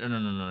 Yeah,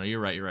 no,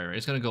 you're right.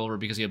 It's gonna go over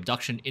because the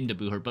Abduction into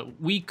Boohurt,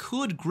 but we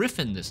could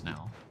Griffin this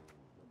now.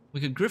 We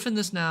could Griffin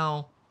this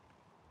now.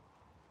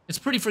 It's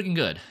pretty freaking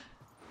good.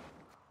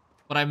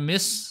 But I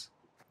miss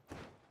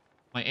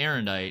my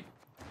Arendite.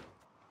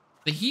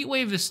 The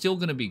Heatwave is still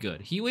gonna be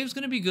good. Heatwave's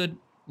gonna be good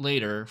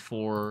later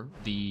for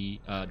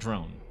the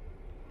drone.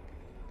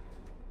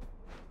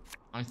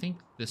 I think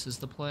this is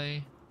the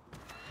play.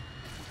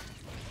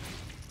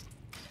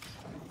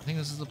 I think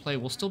this is the play.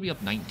 We'll still be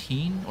up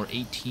 19 or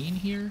 18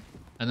 here,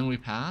 and then we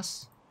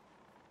pass.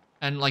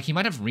 And, like, he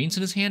might have Rience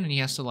in his hand, and he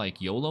has to,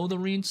 like, YOLO the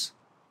Rience.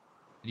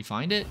 Did he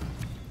find it?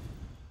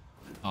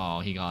 Oh,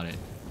 he got it.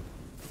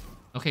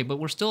 Okay, but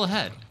we're still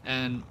ahead,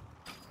 and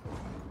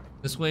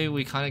this way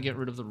we kind of get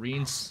rid of the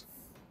Rience.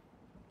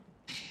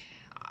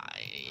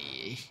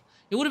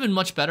 It would have been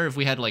much better if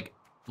we had, like,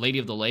 Lady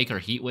of the Lake or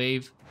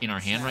Heatwave in our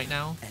hand right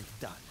now. And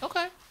done.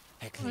 Okay.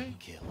 Heckling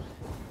kill.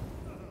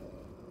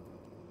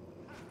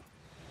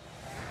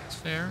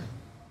 Fair.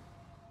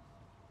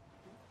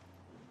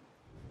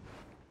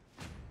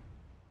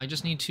 I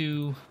just need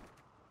to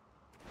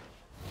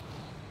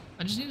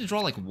draw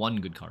like 1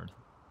 good card.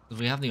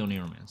 Because we have the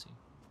Oniromancy.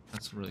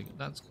 That's really good.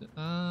 That's good.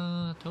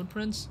 Toad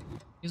Prince?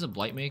 He's a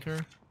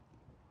Blightmaker.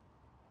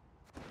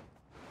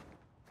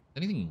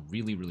 Anything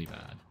really, really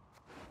bad?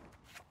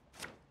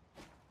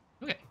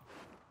 Okay.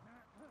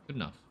 Good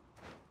enough.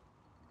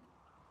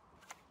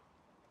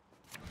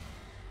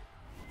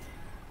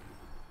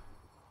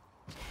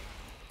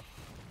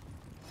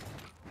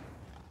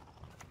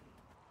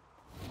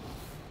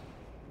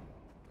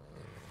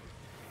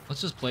 Let's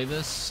just play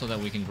this so that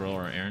we can grow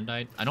our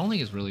Arendite. I don't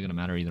think it's really going to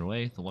matter either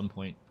way. The 1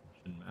 point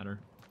shouldn't matter.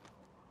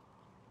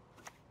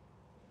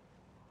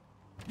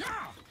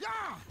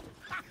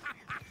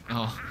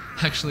 Oh,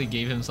 actually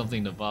gave him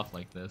something to buff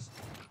like this.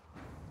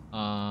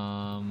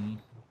 But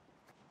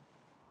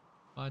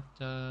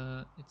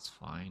it's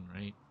fine,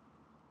 right?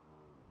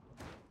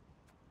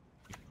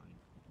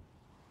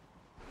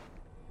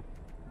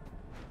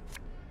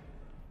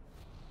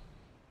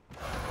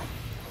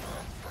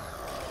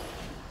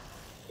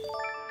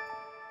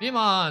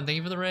 Miamon, thank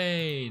you for the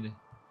raid.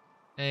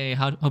 Hey,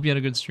 hope you had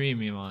a good stream,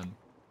 Miamon.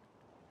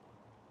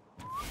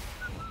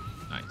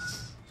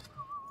 Nice.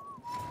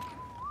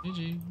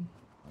 GG.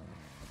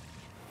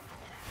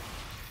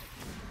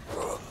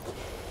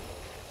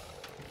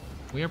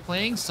 We are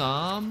playing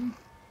some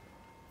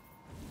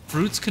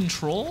Fruits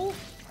Control.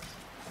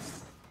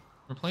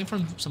 We're playing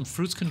from some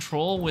Fruits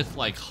Control with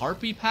like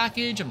Harpy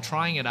package. I'm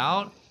trying it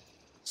out,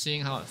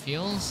 seeing how it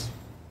feels.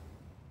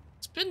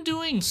 It's been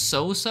doing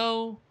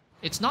so-so.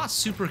 It's not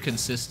super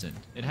consistent.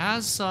 It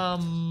has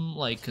some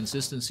like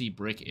consistency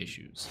brick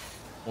issues,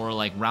 or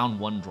like round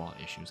 1 draw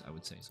issues, I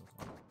would say so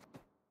far.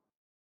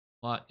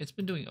 But it's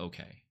been doing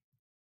okay.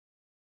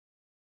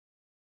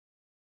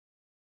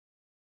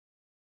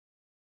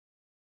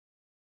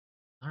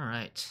 All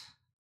right.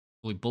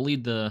 We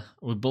bullied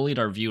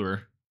our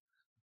viewer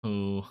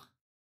who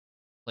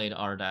played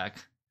our deck.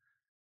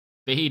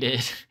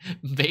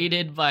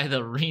 Baited by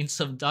the Rience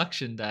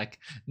Abduction deck.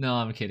 No,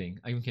 I'm kidding.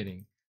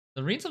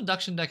 The Rience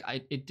Abduction deck,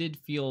 it did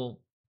feel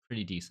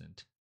pretty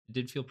decent. It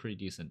did feel pretty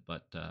decent,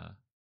 but I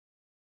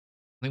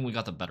think we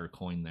got the better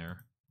coin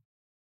there.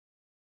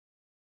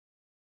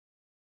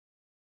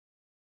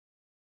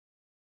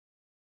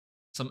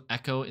 Some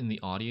echo in the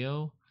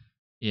audio.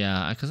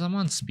 Yeah, because I'm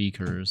on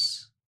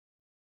speakers.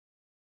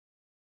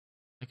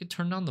 I could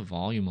turn down the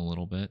volume a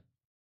little bit.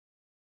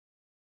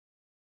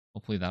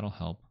 Hopefully that'll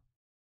help.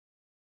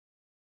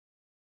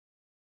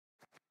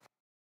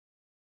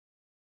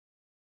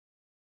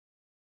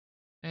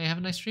 Hey, have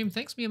a nice stream.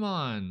 Thanks,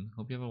 Miamon.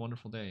 Hope you have a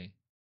wonderful day.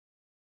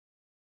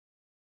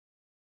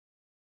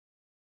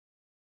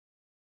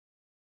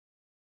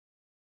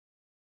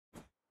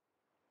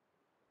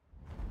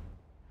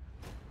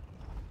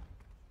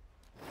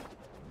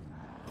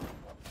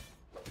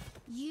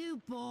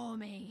 You bore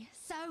me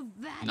so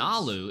very.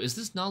 Nalu, is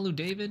this Nalu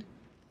David?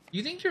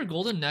 You think your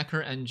Golden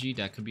Necker NG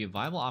deck could be a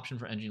viable option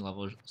for NG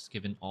levelers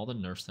given all the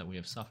nerfs that we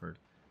have suffered?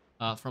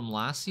 From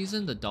last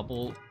season, the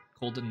double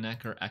Golden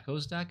Necker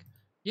Echoes deck?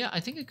 Yeah,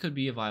 I think it could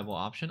be a viable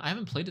option. I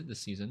haven't played it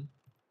this season.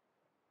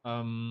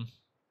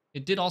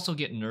 It did also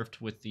get nerfed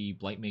with the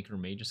Blightmaker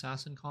Mage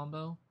Assassin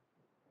combo.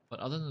 But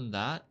other than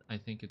that, I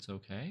think it's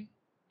okay.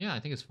 Yeah, I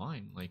think it's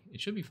fine. Like,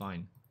 it should be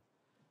fine.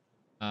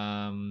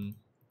 I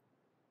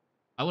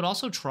would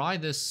also try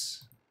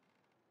this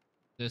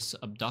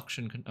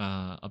Abduction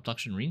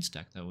Rience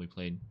deck that we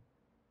played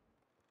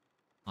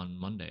on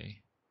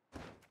Monday.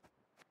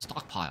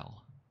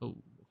 Stockpile. Oh,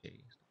 okay.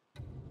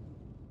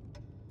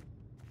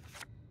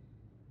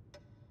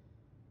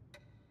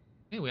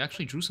 Hey, we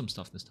actually drew some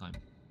stuff this time.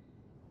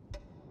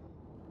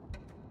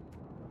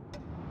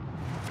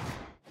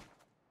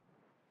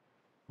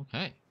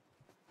 Okay.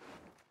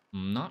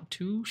 Not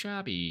too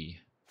shabby.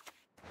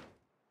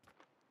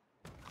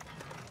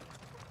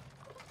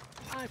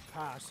 I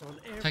pass on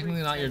every.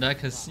 Technically not your deck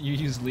because you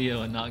use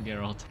Leo and not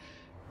Geralt.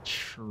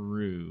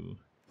 True.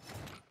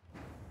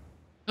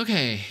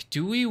 Okay,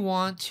 do we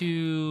want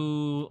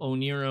to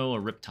Oniro or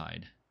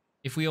Riptide?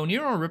 If we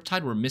Oniro or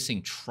Riptide, we're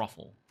missing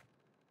Truffle.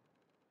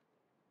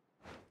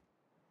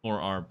 For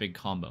our big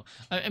combo.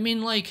 I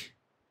mean, like,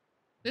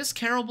 this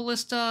Carol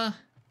Ballista,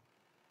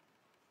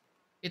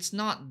 it's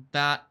not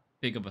that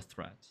big of a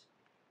threat.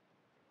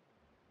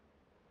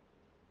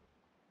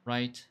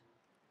 Right?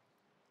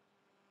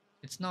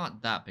 It's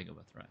not that big of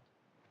a threat.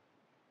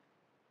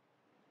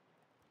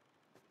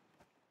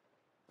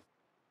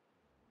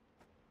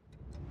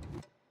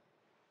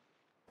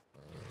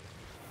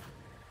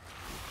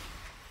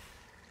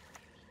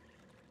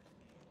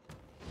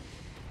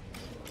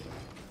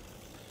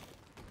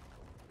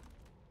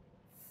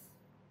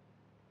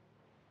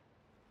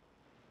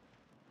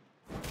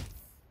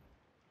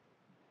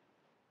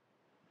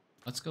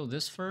 Let's go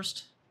this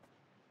first.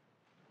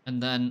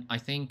 And then I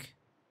think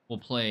we'll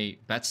play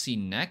Betsy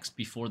next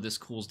before this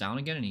cools down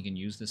again, and he can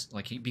use this,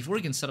 like, before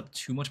he can set up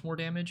too much more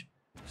damage.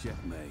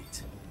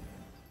 Checkmate.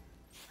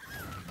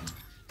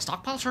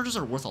 Stockpile charges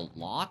are worth a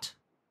lot.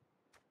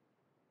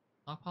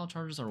 Stockpile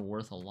charges are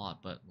worth a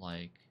lot, but,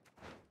 like,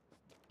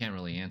 can't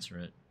really answer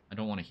it. I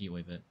don't want to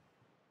heatwave it.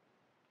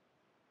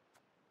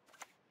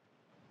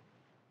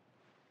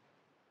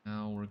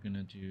 Now we're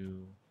gonna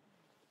do...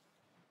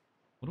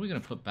 What are we gonna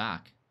put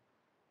back?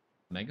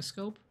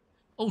 Megascope?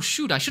 Oh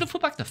shoot, I should have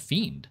put back the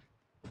Fiend.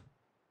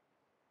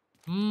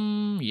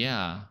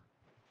 Yeah.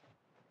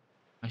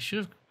 I should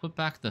have put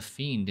back the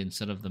Fiend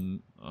instead of the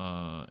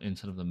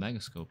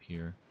Megascope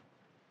here.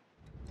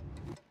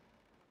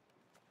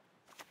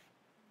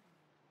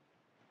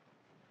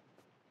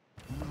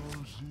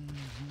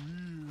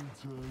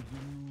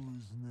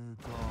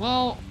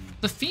 Well,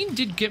 the Fiend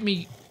did get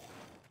me...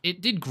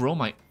 It did grow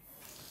my...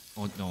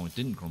 Oh, no, it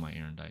didn't grow my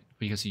Erendite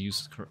because he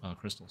used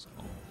Crystal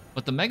Skull.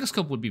 But the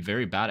Megascope would be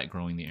very bad at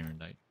growing the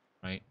Erendite,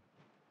 right?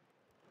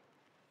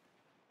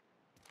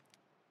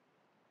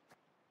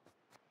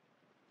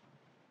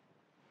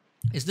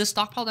 Is this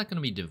stockpile deck going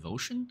to be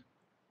Devotion?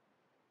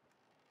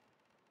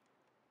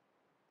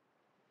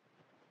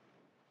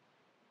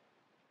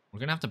 We're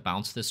going to have to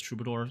bounce this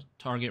Troubadour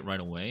target right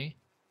away.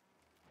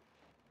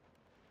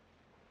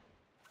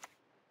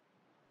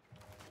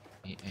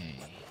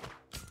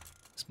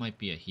 This might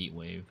be a heat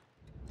wave.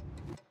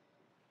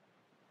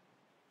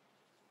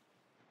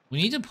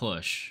 We need to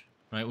push,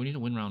 right? We need to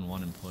win round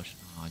 1 and push.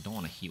 Oh, I don't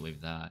want to heat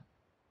wave that.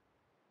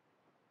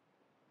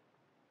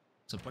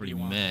 It's a pretty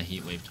meh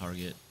heat wave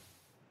target.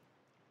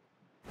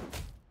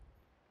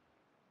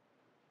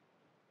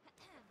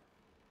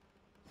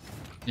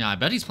 Yeah, I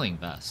bet he's playing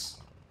Vess.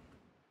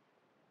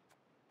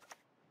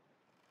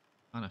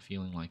 Kind of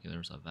feeling like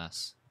there's a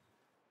Vess.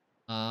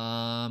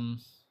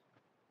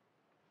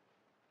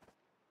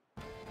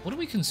 What do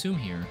we consume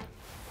here?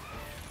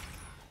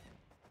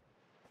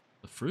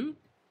 The fruit?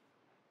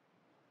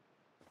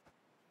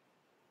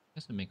 I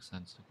guess it makes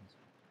sense to consume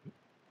fruit.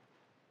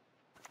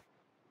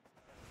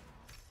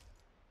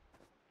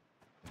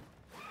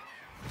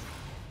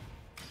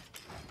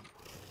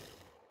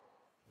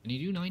 Can he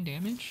do 9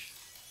 damage?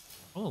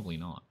 Probably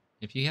not.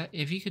 If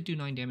he could do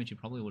 9 damage, he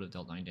probably would have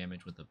dealt 9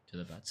 damage with to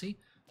the Betsy.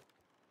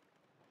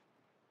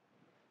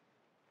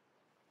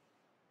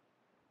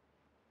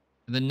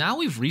 And then now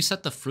we've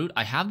reset the fruit.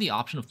 I have the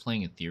option of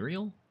playing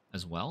Ethereal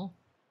as well.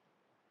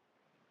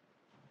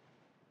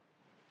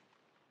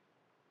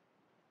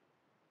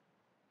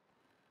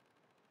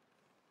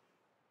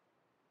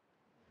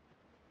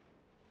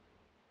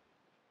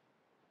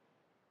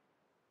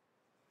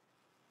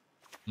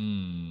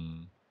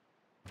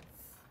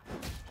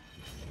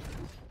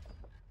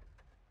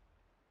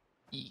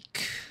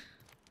 Eek.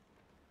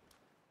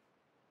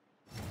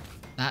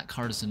 That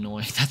card is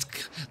annoying.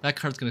 That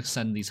card's gonna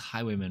send these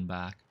highwaymen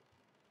back.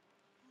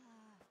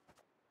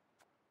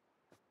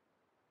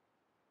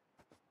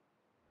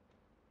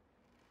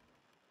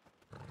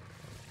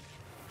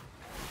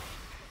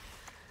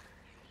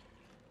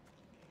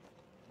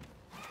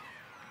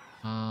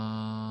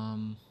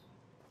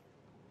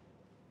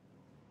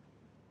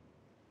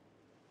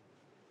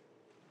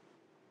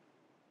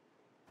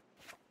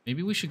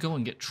 Maybe we should go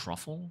and get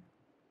Truffle?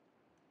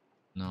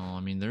 No,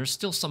 I mean, there's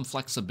still some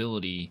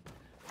flexibility.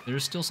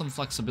 There's still some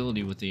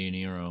flexibility with the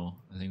Nero.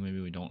 I think maybe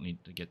we don't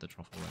need to get the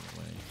Truffle right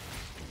away.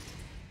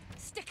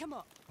 Stick 'em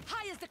up,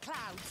 high as the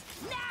clouds,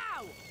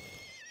 now!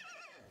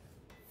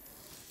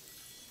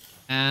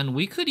 And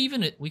we could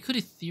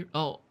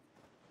Ethereal.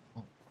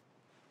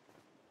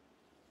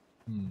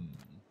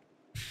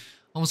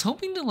 I was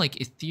hoping to like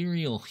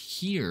Ethereal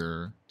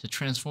here to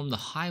transform the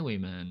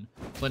Highwayman,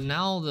 but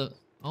now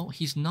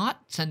he's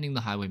not sending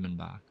the Highwayman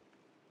back.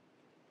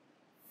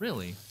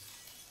 Really?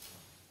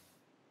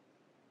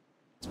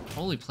 He's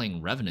probably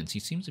playing Revenants. He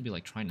seems to be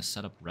like trying to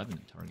set up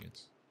Revenant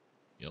targets.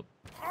 Yep.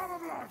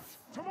 Armor lads,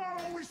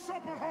 tomorrow we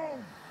sup at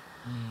home.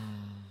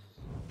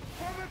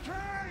 For the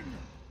king!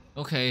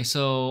 Okay,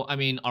 so I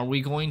mean, are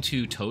we going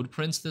to Toad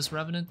Prince this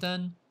Revenant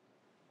then?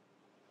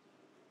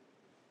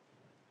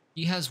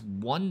 He has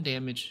 1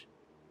 damage.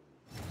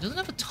 He doesn't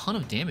have a ton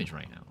of damage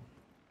right now.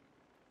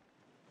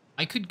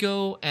 I could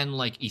go and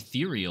like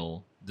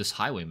Ethereal this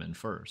Highwayman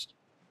first.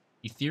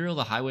 Ethereal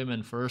the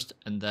Highwayman first,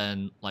 and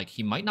then like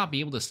he might not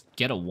be able to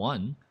get a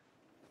 1.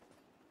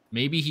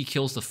 Maybe he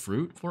kills the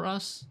fruit for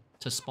us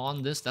to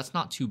spawn this. That's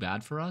not too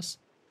bad for us.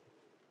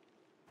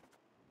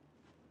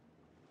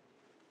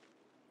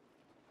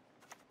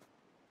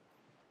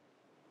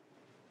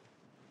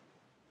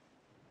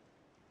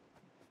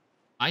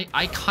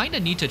 I kind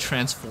of need to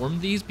transform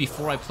these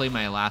before I play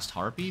my last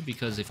Harpy,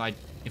 because if I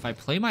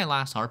play my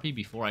last Harpy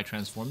before I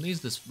transform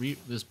these,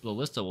 this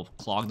Ballista will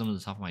clog them to the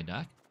top of my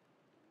deck.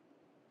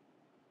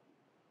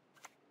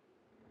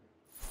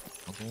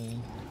 Okay.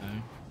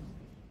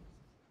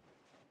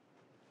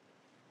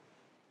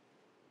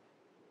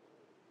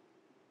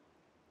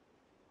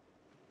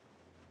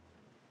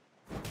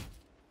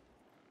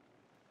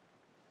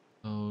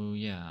 Oh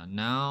yeah,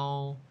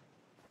 now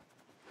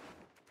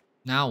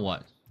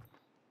what?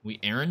 We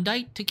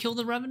Erendite to kill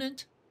the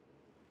Revenant?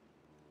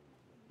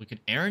 We could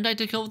Erendite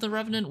to kill the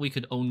Revenant. We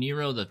could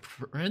Oniro the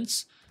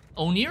Prince.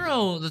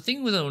 Oniro, the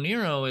thing with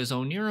Oniro is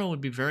Oniro would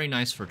be very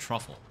nice for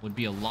Truffle. Would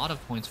be a lot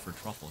of points for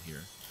Truffle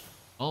here.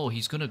 Oh,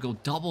 he's gonna go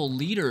double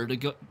leader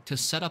to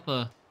set up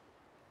a...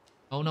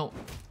 Oh no.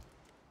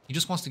 He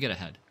just wants to get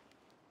ahead.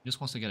 He just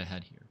wants to get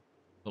ahead here.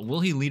 But will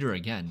he leader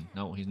again?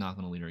 No, he's not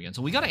gonna leader again.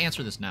 So we gotta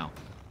answer this now.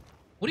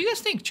 What do you guys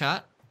think,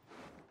 chat?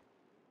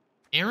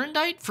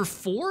 Erendite for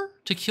 4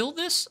 to kill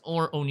this,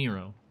 or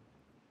Oniro?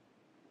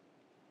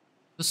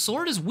 The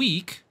sword is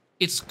weak.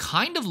 It's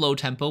kind of low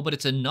tempo, but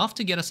it's enough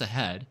to get us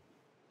ahead.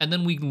 And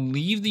then we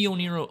leave the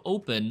Oniro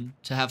open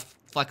to have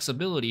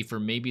flexibility for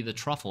maybe the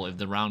Truffle if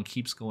the round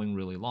keeps going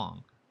really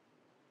long.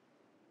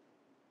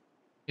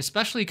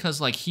 Especially because,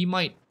 like, he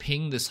might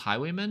ping this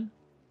Highwayman.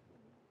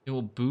 It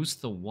will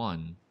boost the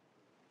 1.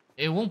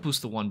 It won't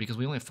boost the 1 because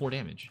we only have 4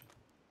 damage.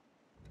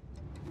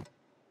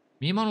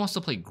 Miamon wants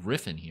to play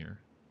Griffin here.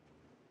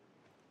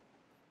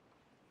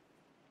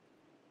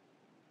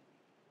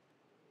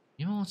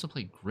 Miamon wants to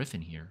play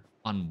Griffin here.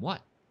 On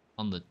what?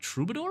 On the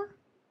Troubadour?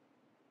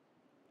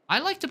 I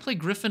like to play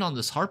Griffin on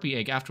this Harpy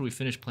egg after we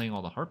finish playing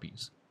all the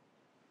Harpies.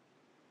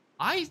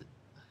 I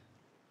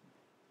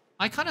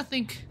kind of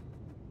think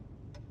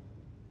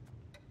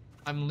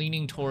I'm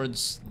leaning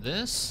towards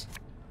this.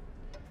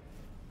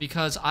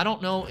 Because I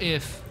don't know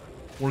if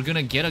we're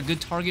gonna get a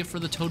good target for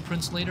the Toad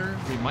Prince later.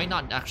 We might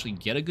not actually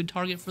get a good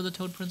target for the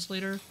Toad Prince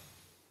later.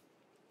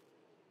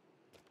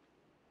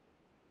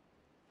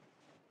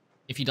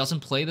 If he doesn't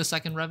play the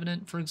second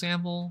Revenant, for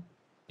example.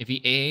 If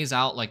he AAs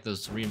out like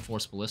this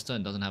Reinforced Ballista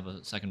and doesn't have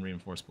a second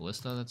Reinforced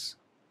Ballista, that's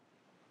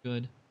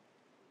good.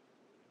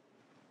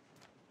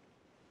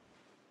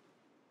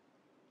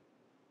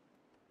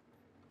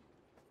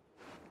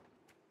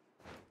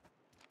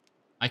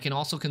 I can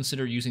also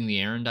consider using the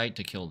Erendite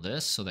to kill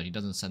this so that he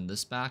doesn't send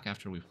this back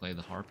after we play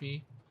the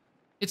Harpy.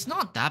 It's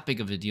not that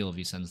big of a deal if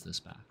he sends this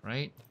back,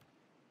 right?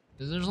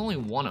 There's only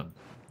one of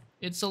them.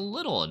 It's a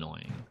little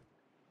annoying.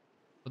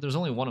 But there's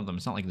only one of them.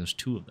 It's not like there's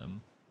two of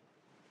them.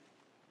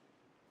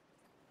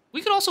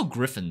 We could also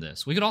Griffin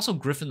this. We could also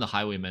Griffin the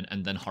Highwayman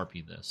and then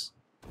Harpy this.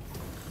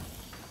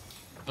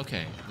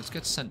 Okay, this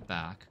gets sent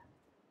back.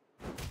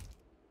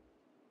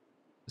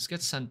 This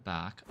gets sent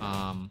back.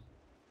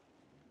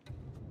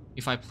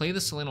 If I play the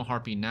Solano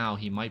Harpy now,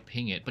 he might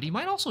ping it, but he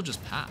might also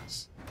just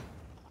pass.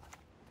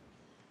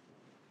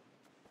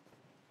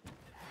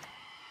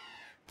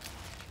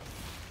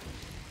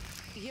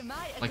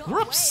 Like,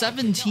 we're up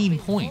 17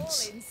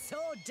 points.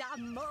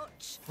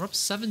 We're up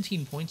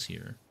 17 points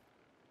here.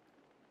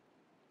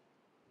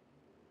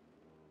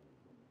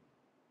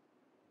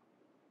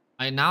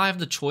 Now I have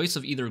the choice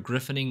of either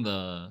Griffining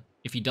the...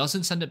 If he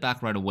doesn't send it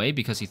back right away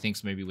because he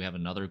thinks maybe we have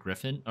another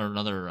Griffin, or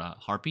another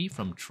Harpy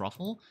from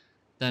Truffle,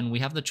 then we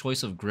have the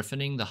choice of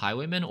Griffining the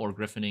Highwayman or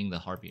Griffining the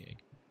Harpy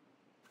Egg.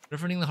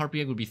 Griffining the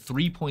Harpy Egg would be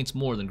 3 points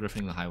more than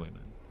Griffining the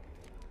Highwayman.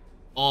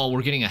 Oh,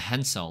 we're getting a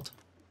Henselt.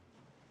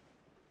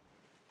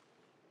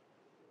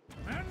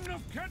 Men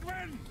of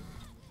Kedwen,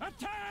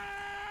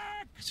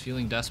 attack! He's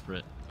feeling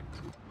desperate.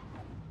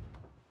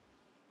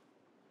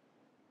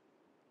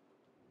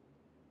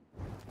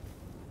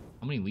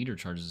 How many leader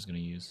charges is going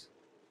to use?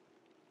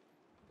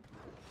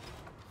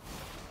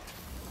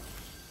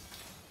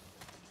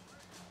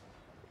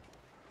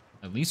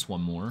 At least one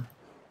more.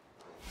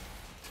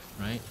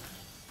 Right?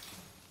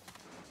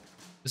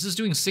 This is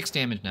doing 6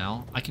 damage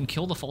now. I can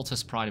kill the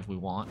Faltest Pride if we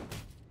want.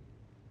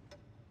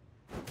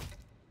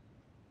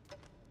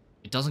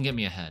 It doesn't get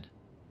me ahead.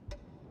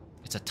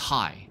 It's a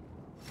tie.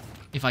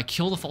 If I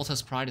kill the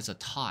Faltest Pride, it's a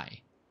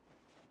tie.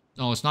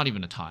 Oh, it's not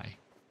even a tie.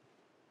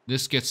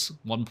 This gets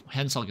one...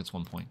 Henselt gets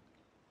 1 point.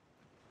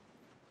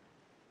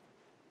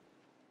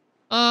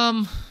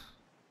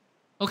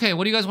 Okay,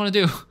 what do you guys want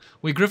to do?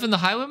 We Griffin the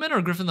Highwayman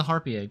or Griffin the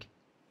Harpy Egg?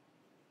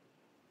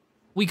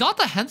 We got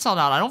the Henselt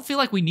out. I don't feel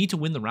like we need to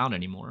win the round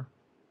anymore.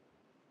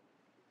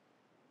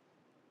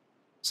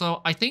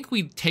 So I think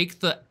we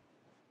take the...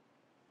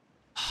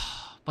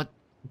 But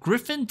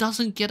Griffin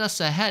doesn't get us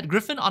ahead.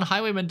 Griffin on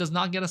Highwayman does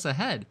not get us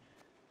ahead.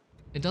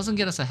 It doesn't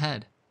get us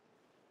ahead.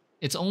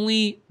 It's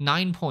only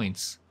 9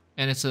 points.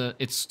 And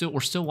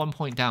we're still 1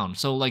 point down.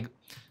 So like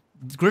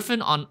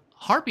Griffin on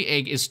Harpy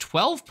Egg is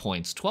 12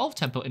 points, 12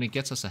 tempo, and it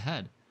gets us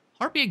ahead.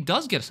 Harpy Egg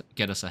does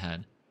get us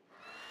ahead.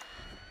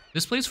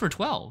 This plays for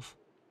 12.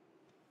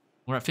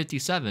 We're at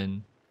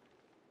 57,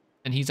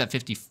 and he's at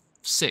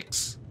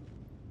 56.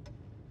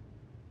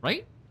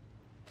 Right?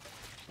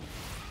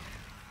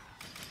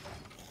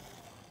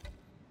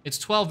 It's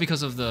 12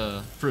 because of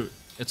the fruit.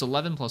 It's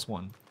 11 plus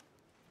 1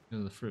 because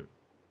of the fruit.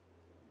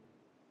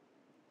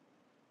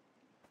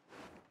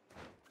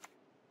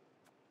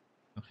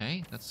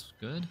 Okay, that's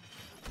good.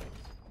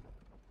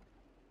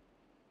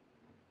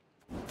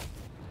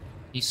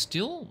 He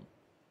still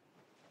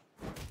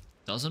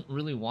doesn't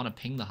really want to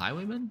ping the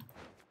Highwayman?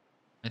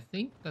 I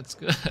think that's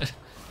good.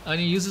 And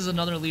he uses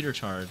another leader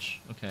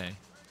charge. Okay.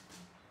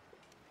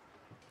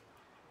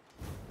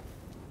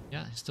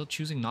 Yeah, he's still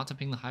choosing not to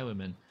ping the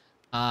Highwayman.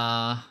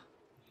 Right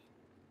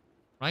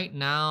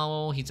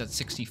now, he's at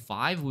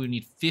 65. We would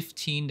need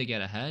 15 to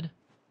get ahead.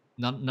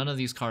 None of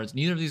these cards,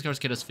 neither of these cards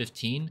get us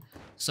 15.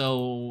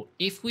 So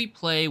if we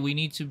play, we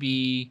need to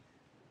be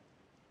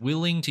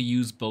willing to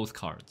use both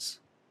cards.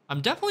 I'm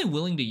definitely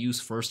willing to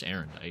use first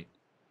Erendite.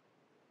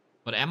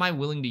 But am I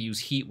willing to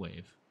use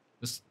Heatwave?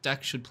 This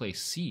deck should play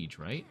Siege,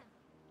 right?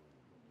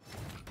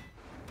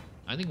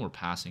 I think we're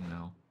passing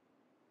now.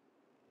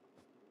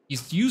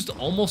 He's used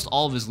almost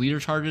all of his leader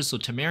charges, so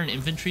Tamaran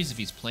infantries, if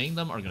he's playing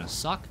them, are gonna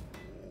suck.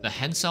 The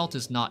Henselt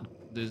is not...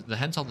 The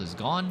Henselt is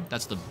gone.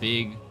 That's the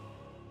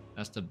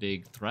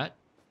big threat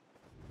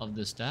of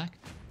this deck.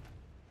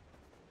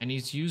 And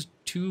he's used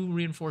 2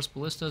 reinforced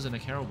ballistas and a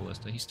Carol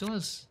ballista. He still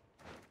has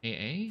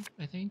AA,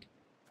 I think.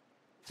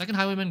 Second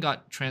Highwayman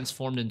got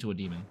transformed into a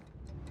demon.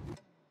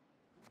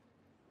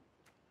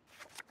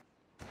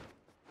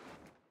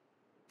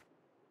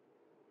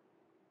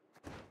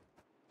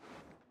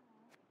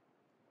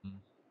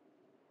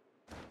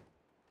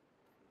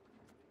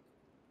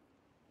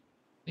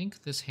 I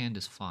think this hand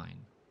is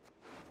fine.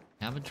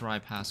 We have a dry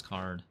pass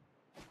card.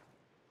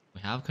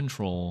 We have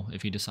control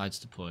if he decides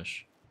to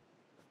push.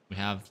 We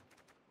have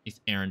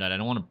Erendite. I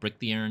don't want to brick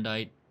the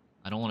Erendite.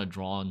 I don't want to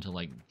draw into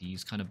like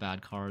these kind of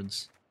bad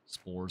cards.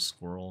 Spores,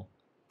 Squirrel.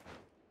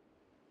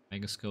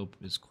 Megascope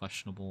is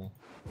questionable.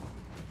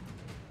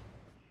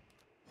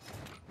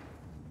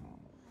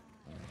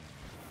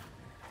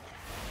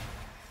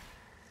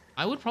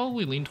 I would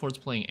probably lean towards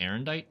playing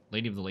Erendite,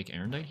 Lady of the Lake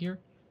Erendite here.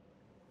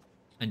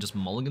 And just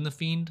mulligan the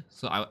Fiend.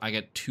 So I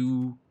get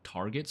 2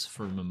 targets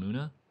for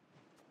Mamuna.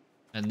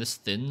 And this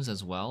thins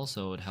as well,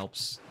 so it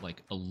helps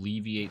like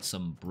alleviate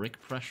some brick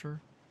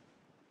pressure.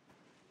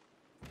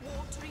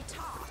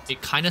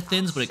 It kind of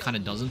thins, but it kind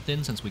of doesn't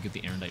thin since we get the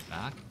Erendite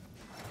back.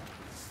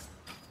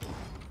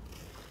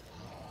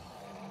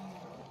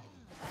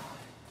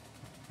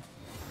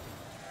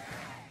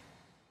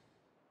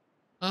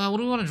 What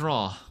do we want to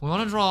draw? We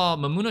want to draw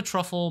Mamuna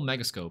Truffle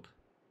Megascope,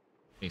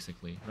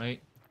 basically, right?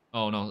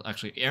 Oh no,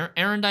 actually,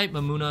 Erendite,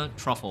 Mamuna,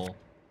 Truffle,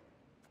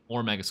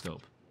 or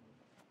Megascope.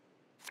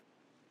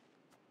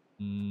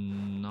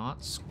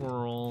 Not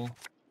Squirrel.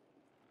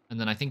 And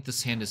then I think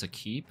this hand is a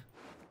keep.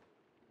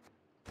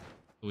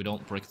 So we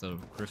don't break the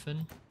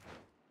Griffin.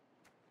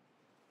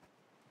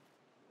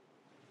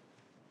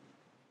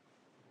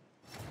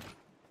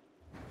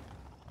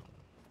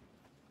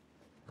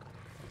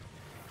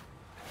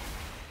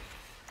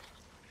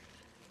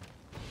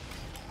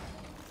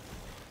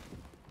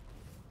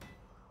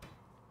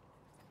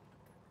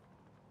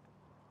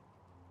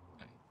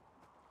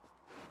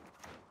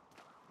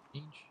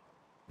 Okay.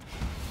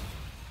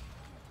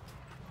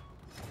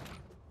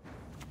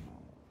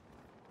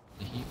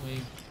 The Heat Wave.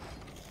 And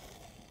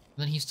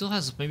then he still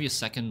has maybe a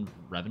second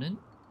Revenant.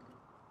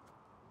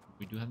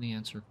 We do have the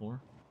answer for.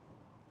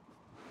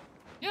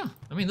 Yeah,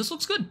 I mean, this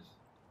looks good.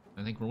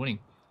 I think we're winning.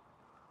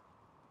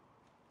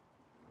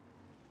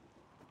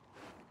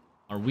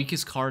 Our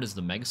weakest card is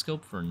the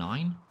Megascope for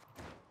 9.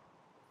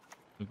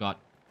 We've got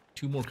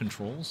 2 more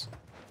controls.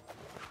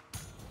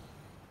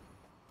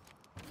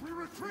 We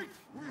retreat!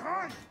 We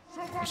hide!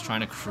 He's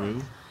trying to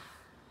crew.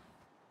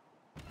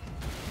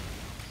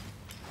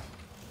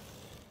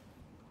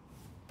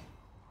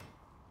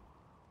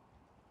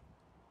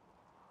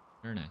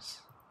 Very nice.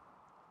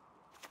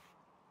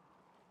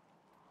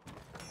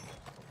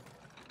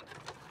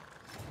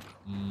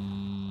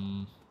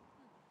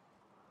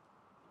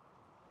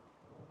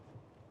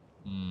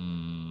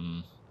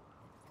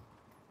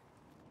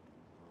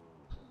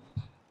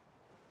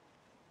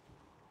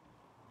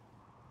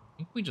 I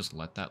think we just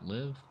let that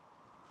live.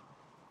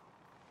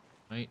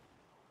 Right?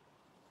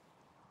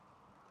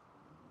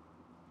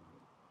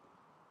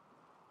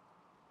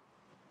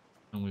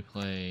 And we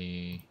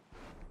play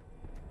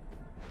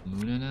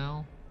Muna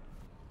now.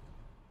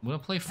 I'm gonna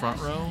play front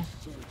row.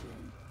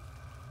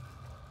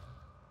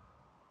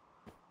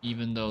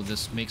 Even though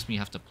this makes me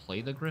have to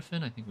play the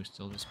Griffin, I think we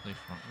still just play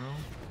front row.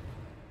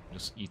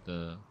 Just eat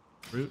the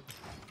fruit.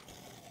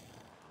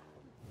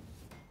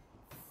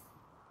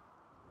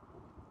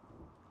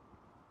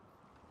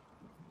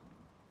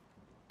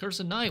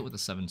 Cursed Knight with a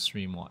 7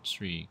 stream watch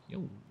streak.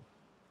 Yo.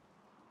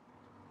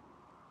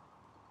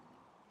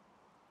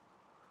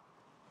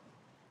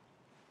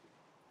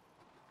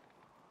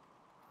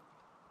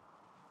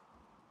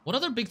 What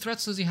other big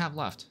threats does he have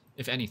left,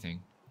 if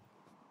anything?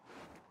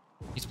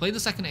 He's played the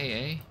second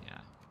AA?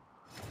 Yeah.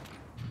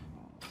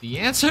 The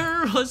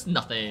answer was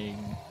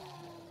nothing.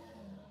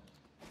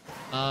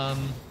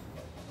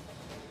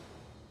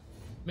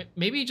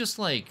 Maybe just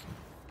like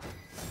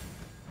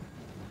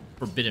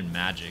Forbidden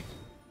Magic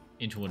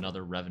into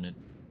another Revenant,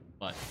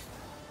 but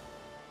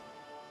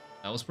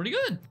that was pretty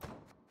good.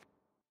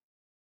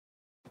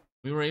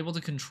 We were able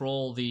to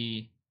control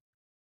the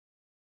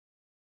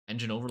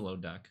Engine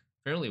Overload deck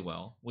fairly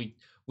well. We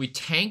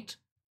tanked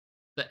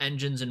the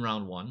engines in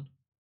round 1,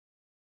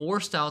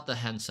 forced out the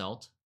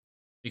Henselt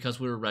because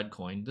we were red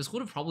coin. This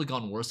would have probably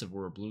gone worse if we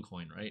were blue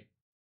coin, right?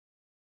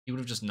 He would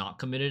have just not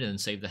committed and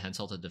saved the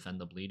Henselt to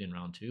defend the bleed in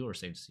round 2, or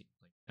saved like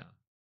yeah.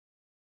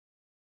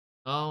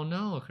 Oh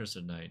no,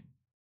 Cursed Knight.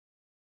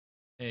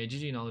 Hey,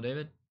 GG Nolo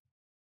David.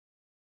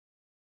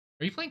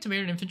 Are you playing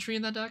Temerian Infantry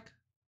in that deck?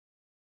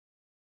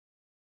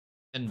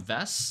 And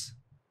Vess?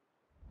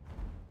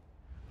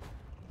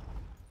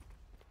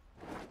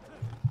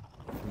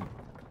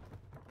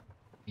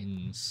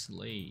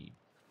 Enslave.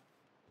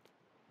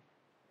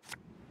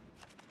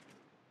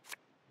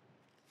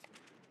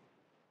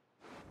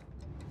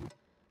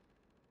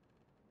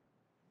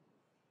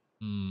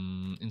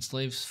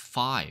 Enslave's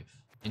 5.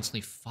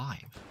 Enslave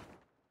 5.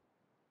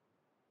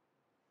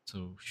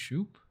 So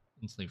Shoop?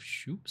 Enslave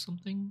Shoop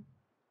something?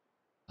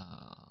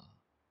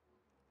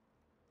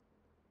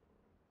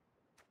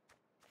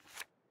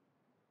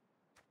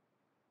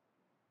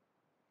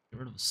 Get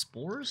rid of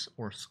spores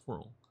or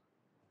squirrel?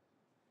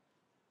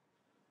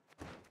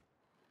 I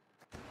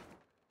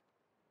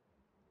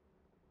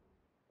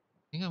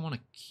think I want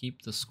to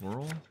keep the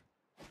squirrel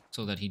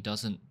so that he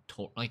doesn't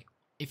like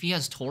if he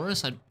has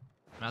Taurus, I'd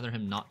rather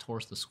him not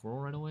Taurus the squirrel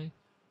right away.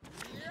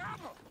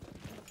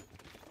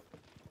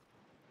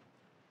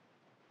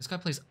 This guy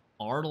plays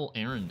Ardal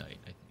Erendite,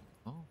 I think.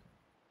 Oh.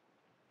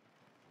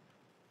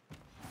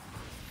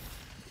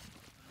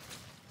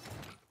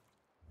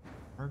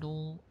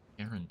 Ardal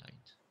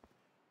Erendite.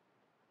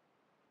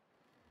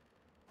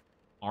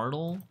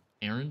 Ardal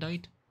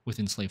Erendite with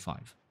Enslave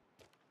 5.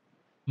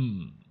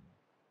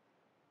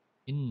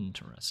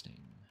 Interesting.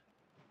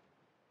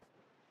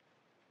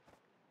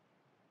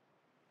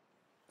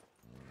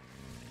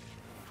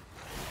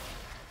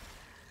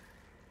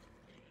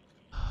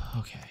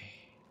 Okay.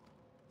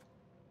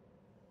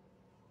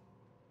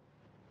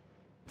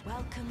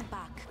 Welcome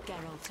back,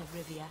 Geralt of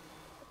Rivia.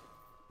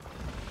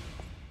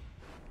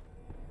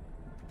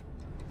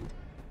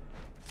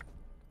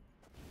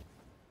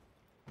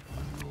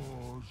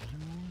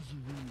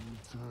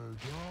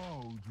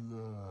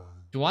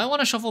 Do I want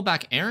to shuffle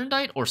back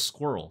Erendite or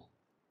Squirrel?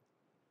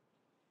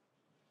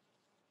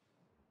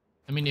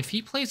 I mean, if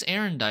he plays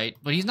Erendite,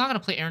 but he's not going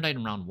to play Erendite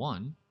in round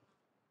 1.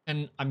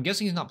 And I'm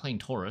guessing he's not playing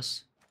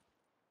Taurus.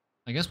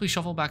 I guess we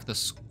shuffle back the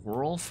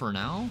Squirrel for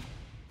now.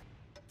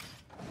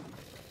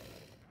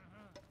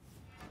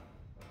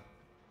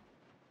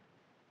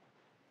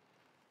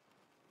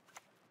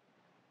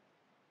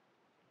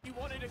 You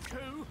wanted a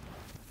coup?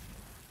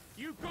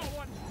 You got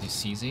one. He's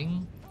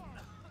seizing.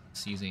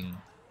 Seizing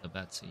the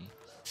Betsy.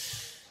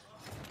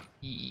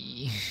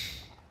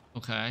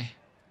 Okay.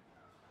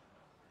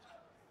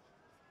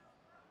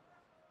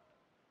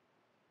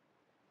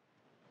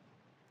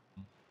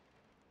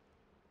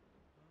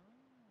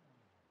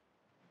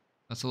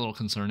 That's a little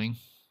concerning.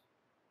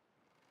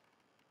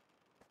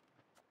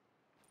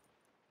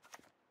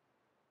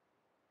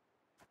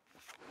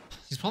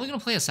 He's probably going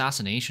to play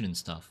Assassination and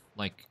stuff.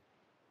 Like,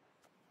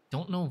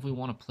 don't know if we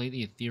want to play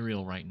the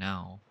Ethereal right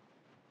now,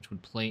 which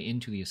would play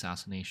into the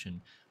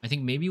Assassination. I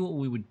think maybe what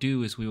we would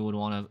do is we would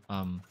want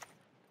to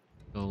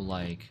go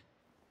like...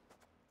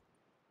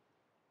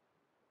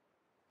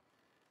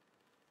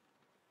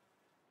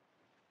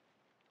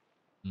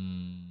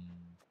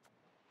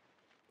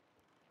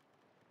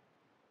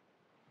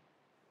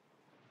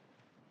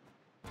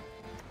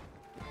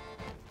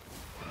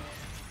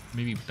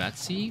 Maybe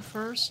Betsy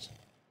first?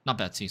 Not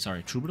Betsy,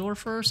 sorry, Troubadour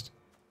first?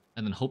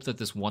 And then hope that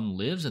this one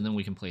lives, and then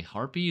we can play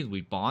Harpy.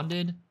 We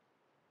bonded.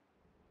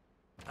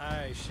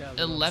 I shall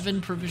 11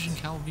 provision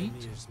Calvite.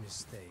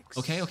 mistakes.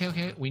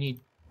 Okay. We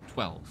need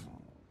 12.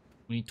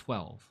 We need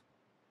 12.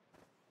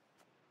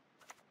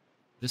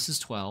 This is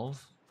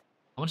 12.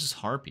 How much is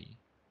Harpy?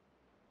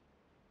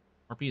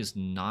 Harpy is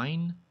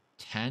 9,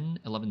 10,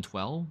 11,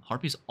 12.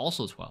 Harpy's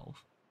also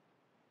 12.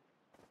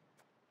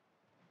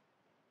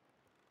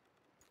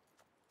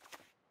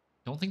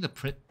 I don't think the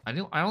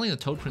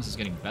Toad Prince is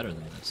getting better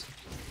than this.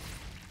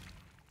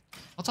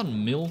 Thoughts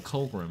on Mill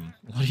Colgrim?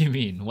 What do you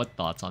mean? What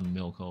thoughts on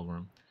Mill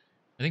Colgrim?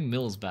 I think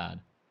Mill is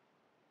bad.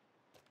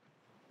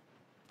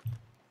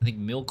 I think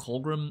Mill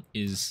Colgrim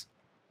is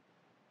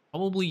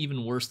probably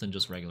even worse than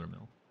just regular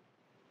Mill.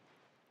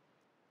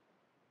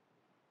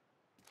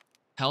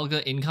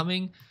 Helga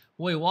incoming?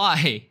 Wait,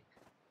 why?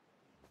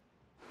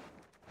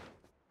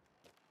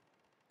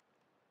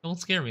 Don't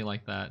scare me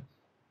like that.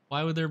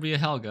 Why would there be a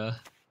Helga?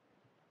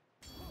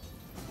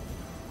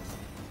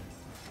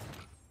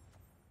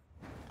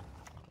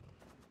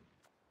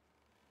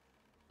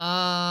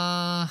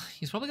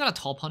 He's probably got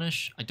a tall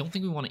punish. I don't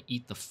think we want to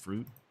eat the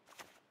fruit.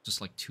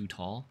 Just like too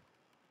tall.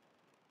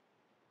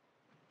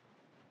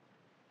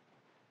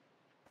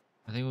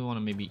 I think we want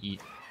to maybe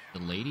eat the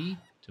lady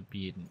to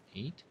be at an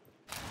 8.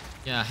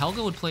 Yeah,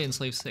 Helga would play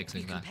Enslave 6,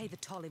 You exactly. can pay the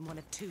toll in one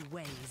of 2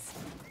 ways.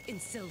 In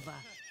silver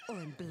or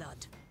in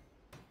blood.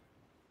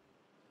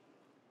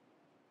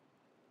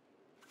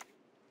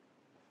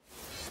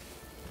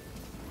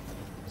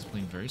 He's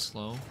playing very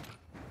slow.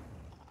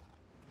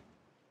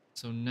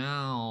 So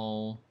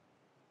now...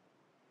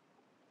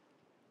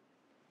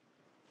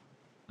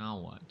 Now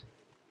what?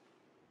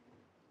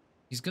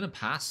 He's gonna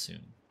pass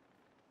soon.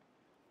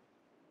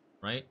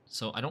 Right?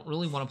 So I don't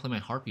really want to play my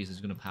Harpies.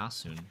 He's gonna pass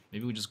soon.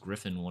 Maybe we just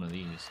Griffin one of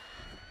these.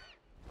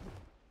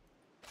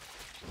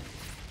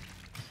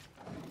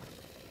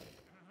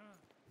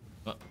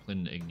 Oh, played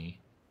an Igni.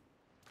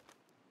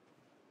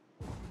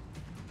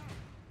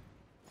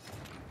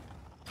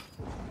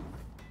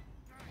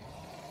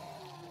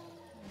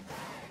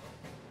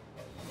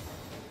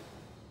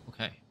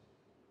 Okay.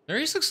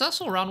 Very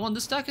successful round 1.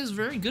 This deck is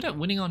very good at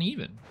winning on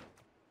even.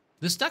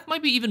 This deck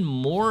might be even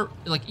more,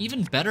 like,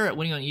 even better at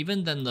winning on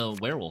even than the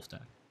werewolf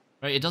deck,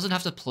 right? It doesn't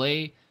have to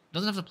play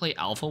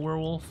alpha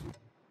werewolf,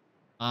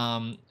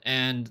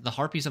 and the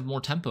Harpies have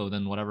more tempo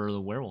than whatever the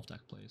werewolf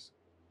deck plays.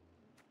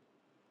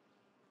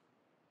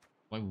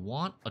 I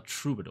want a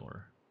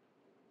Troubadour.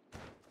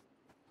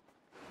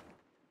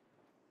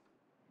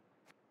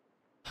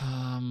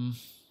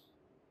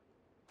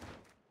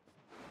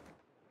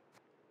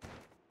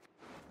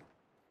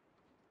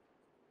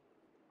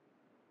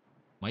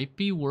 Might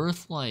be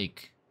worth,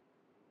 like...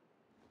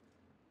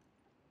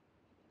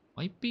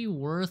 Might be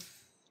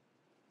worth...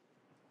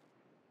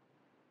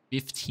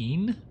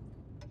 15?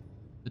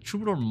 The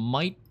Troubadour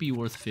might be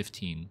worth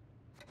 15.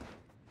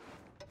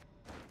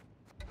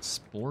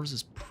 Spores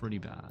is pretty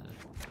bad.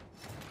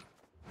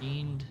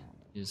 Fiend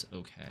is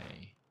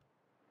okay.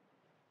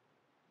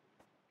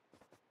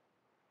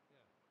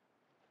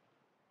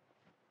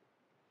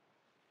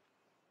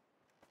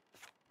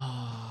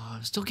 Oh,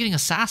 I'm still getting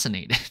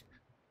assassinated.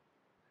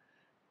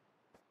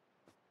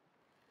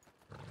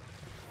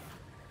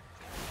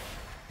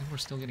 I think we're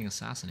still getting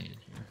assassinated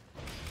here.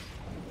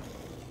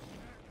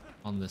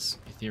 On this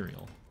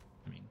ethereal,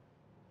 I mean.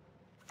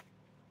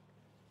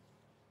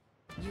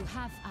 You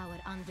have our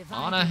undivided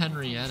Anna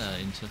Henrietta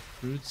into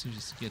fruits. You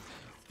just get.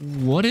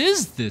 What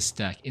is this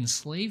deck?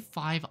 Enslave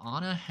 5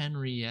 Anna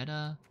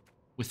Henrietta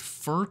with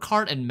Fur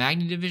Cart and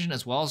Magni Division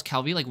as well as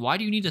Calvi. Like, why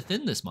do you need to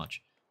thin this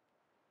much?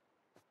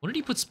 What did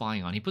he put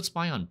spying on? He put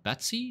spying on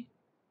Betsy,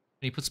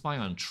 and he put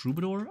spying on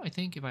Troubadour, I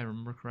think, if I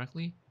remember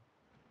correctly.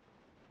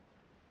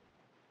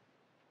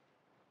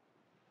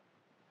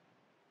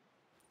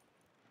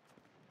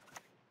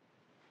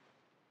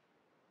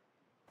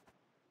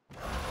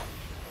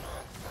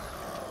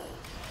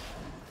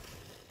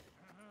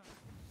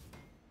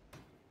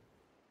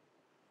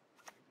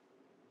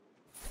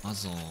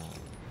 Muzzle.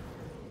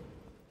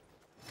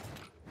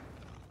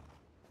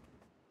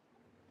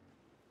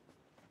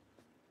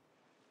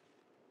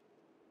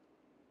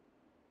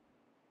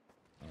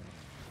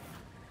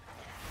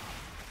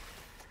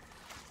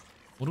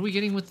 What are we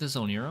getting with this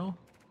Oniro?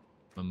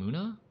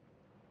 Mamuna?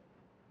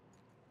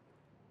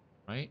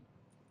 Right?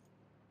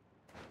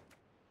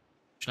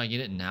 Should I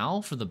get it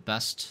now for the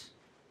best,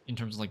 in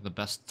terms of like the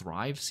best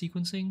thrive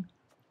sequencing?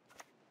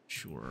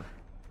 Sure.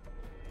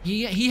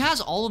 He has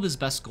all of his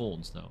best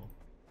golds though.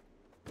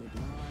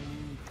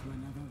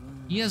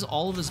 He has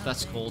all of his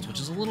best golds, which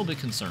is a little bit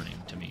concerning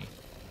to me.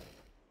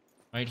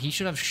 Right? He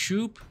should have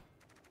Shoop.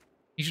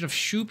 He should have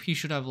Shoop. He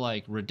should have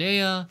like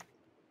Redea.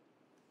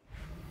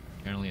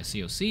 Apparently a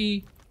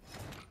COC.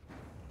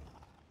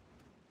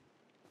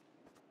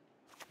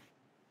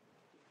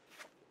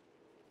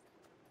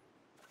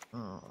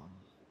 Oh.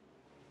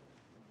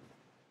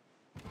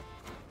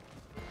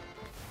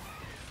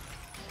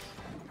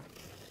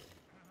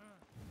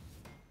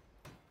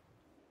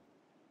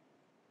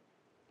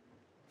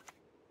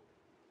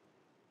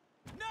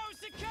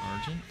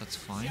 Argent, that's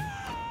fine.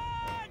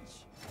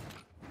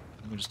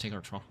 We'll just take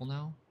our truffle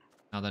now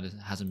that it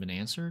hasn't been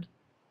answered.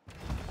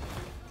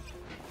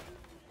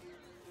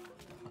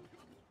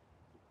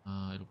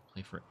 It'll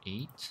play for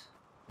 8.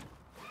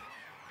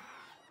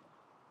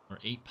 Or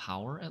 8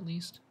 power, at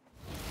least.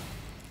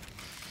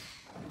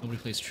 Nobody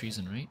plays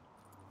Treason, right?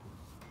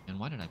 And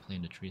why did I play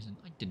into Treason?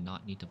 I did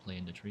not need to play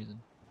into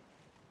Treason.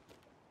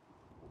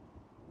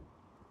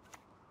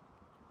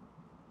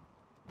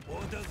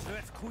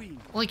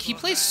 Like, he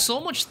plays so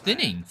much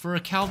thinning for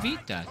a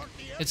Calvite deck.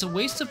 It's a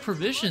waste of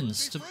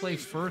provisions to play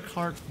Fur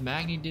Cart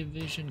Magni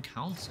Division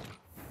Council.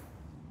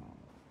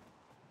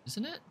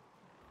 Isn't it?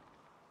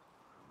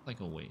 Like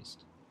a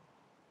waste.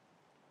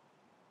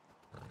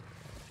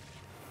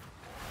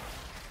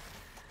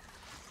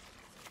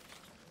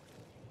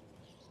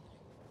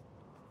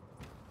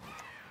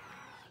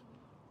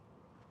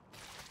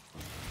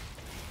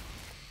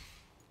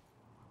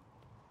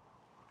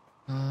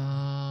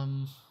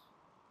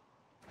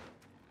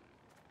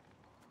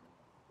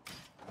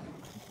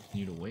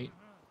 Continue to wait.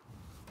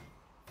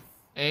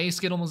 Hey,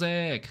 Skittle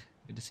Mosaic.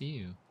 Good to see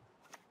you.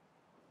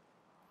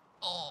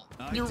 Oh,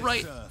 you're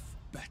right.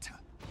 Better.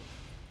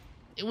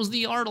 It was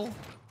the Ardle.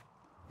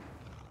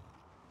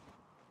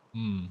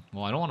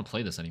 Well, I don't want to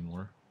play this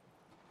anymore.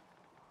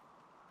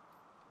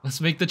 Let's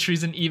make the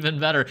Treason even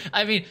better.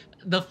 I mean,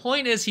 the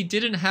point is he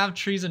didn't have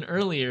Treason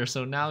earlier,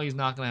 so now he's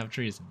not going to have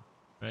Treason,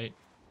 right?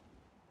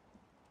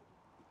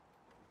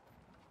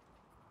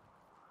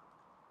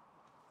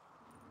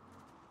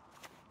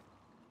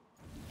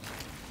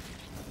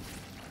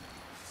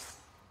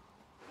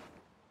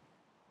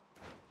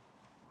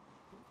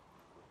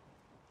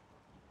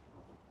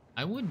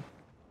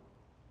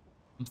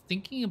 I'm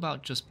thinking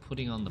about just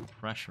putting on the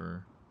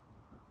pressure.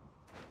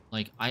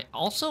 Like, I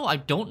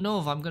don't know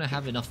if I'm gonna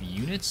have enough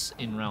units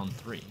in round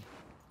 3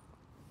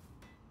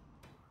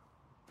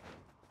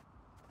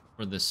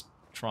 for this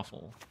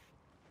truffle.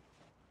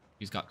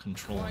 He's got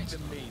control. Quite a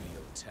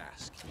menial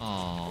task.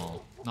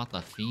 Oh, not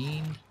the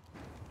fiend.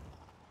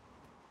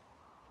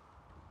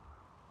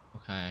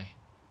 Okay.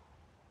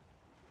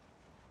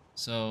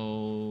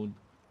 So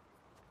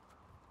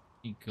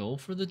you go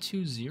for the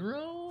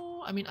 2-0?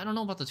 I mean, I don't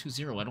know about the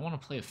 2-0. I don't want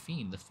to play a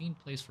fiend. The fiend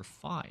plays for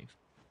 5.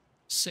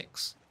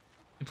 6.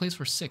 He plays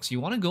for 6. You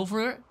want to go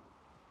for it?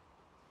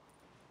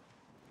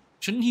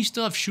 Shouldn't he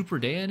still have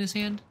Shuperdea in his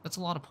hand? That's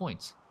a lot of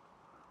points.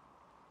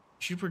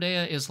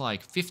 Shuperdea is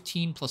like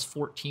 15 plus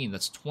 14.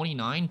 That's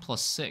 29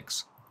 plus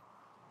 6.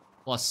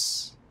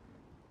 Plus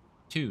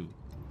 2.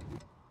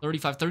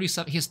 35,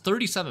 37. He has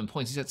 37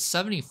 points. He's at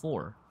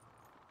 74.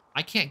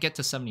 I can't get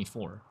to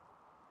 74.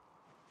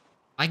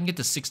 I can get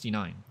to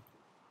 69.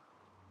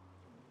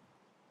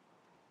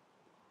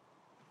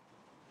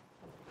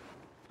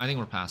 I think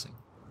we're passing.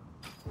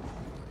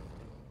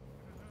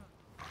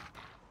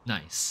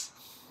 Nice.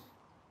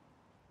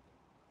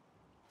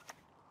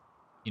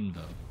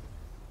 Invo.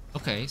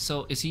 Okay,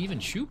 so is he even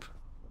Shoop?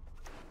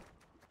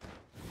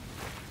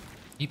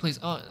 He plays.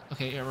 Oh,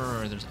 okay.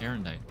 There's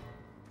Erendite.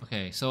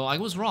 Okay, so I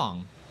was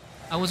wrong.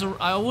 I would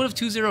have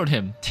 2-0'd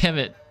him. Damn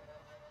it.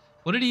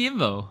 What did he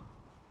invo?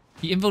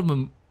 He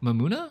invoed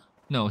Mamuna?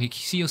 No, he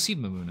COC'd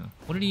Mamuna.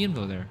 What did he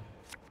invo there?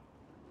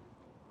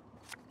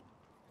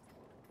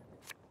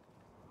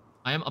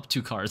 I am up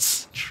 2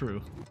 cards.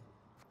 True.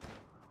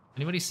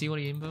 Anybody see what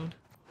he invoed?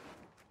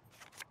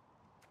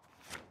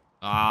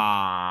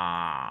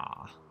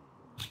 Ah.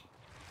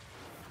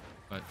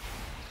 But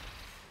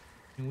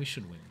I mean, we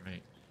should win,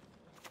 right?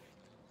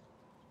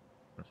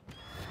 Perfect.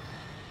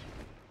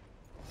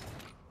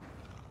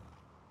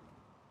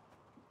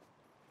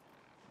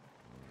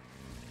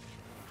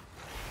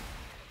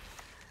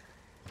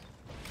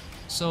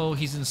 So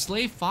he's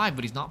Enslave 5,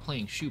 but he's not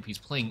playing Shoop. He's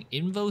playing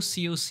Invo,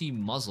 COC,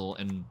 Muzzle,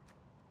 and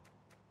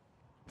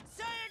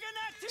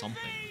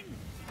something.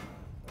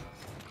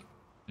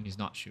 And he's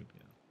not Shoop,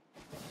 yeah.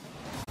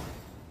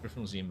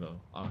 Griffin was the Invo.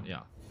 Oh,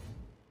 yeah.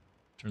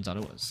 Turns out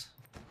it was.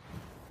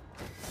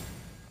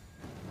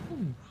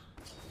 Ooh.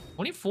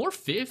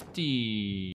 2450.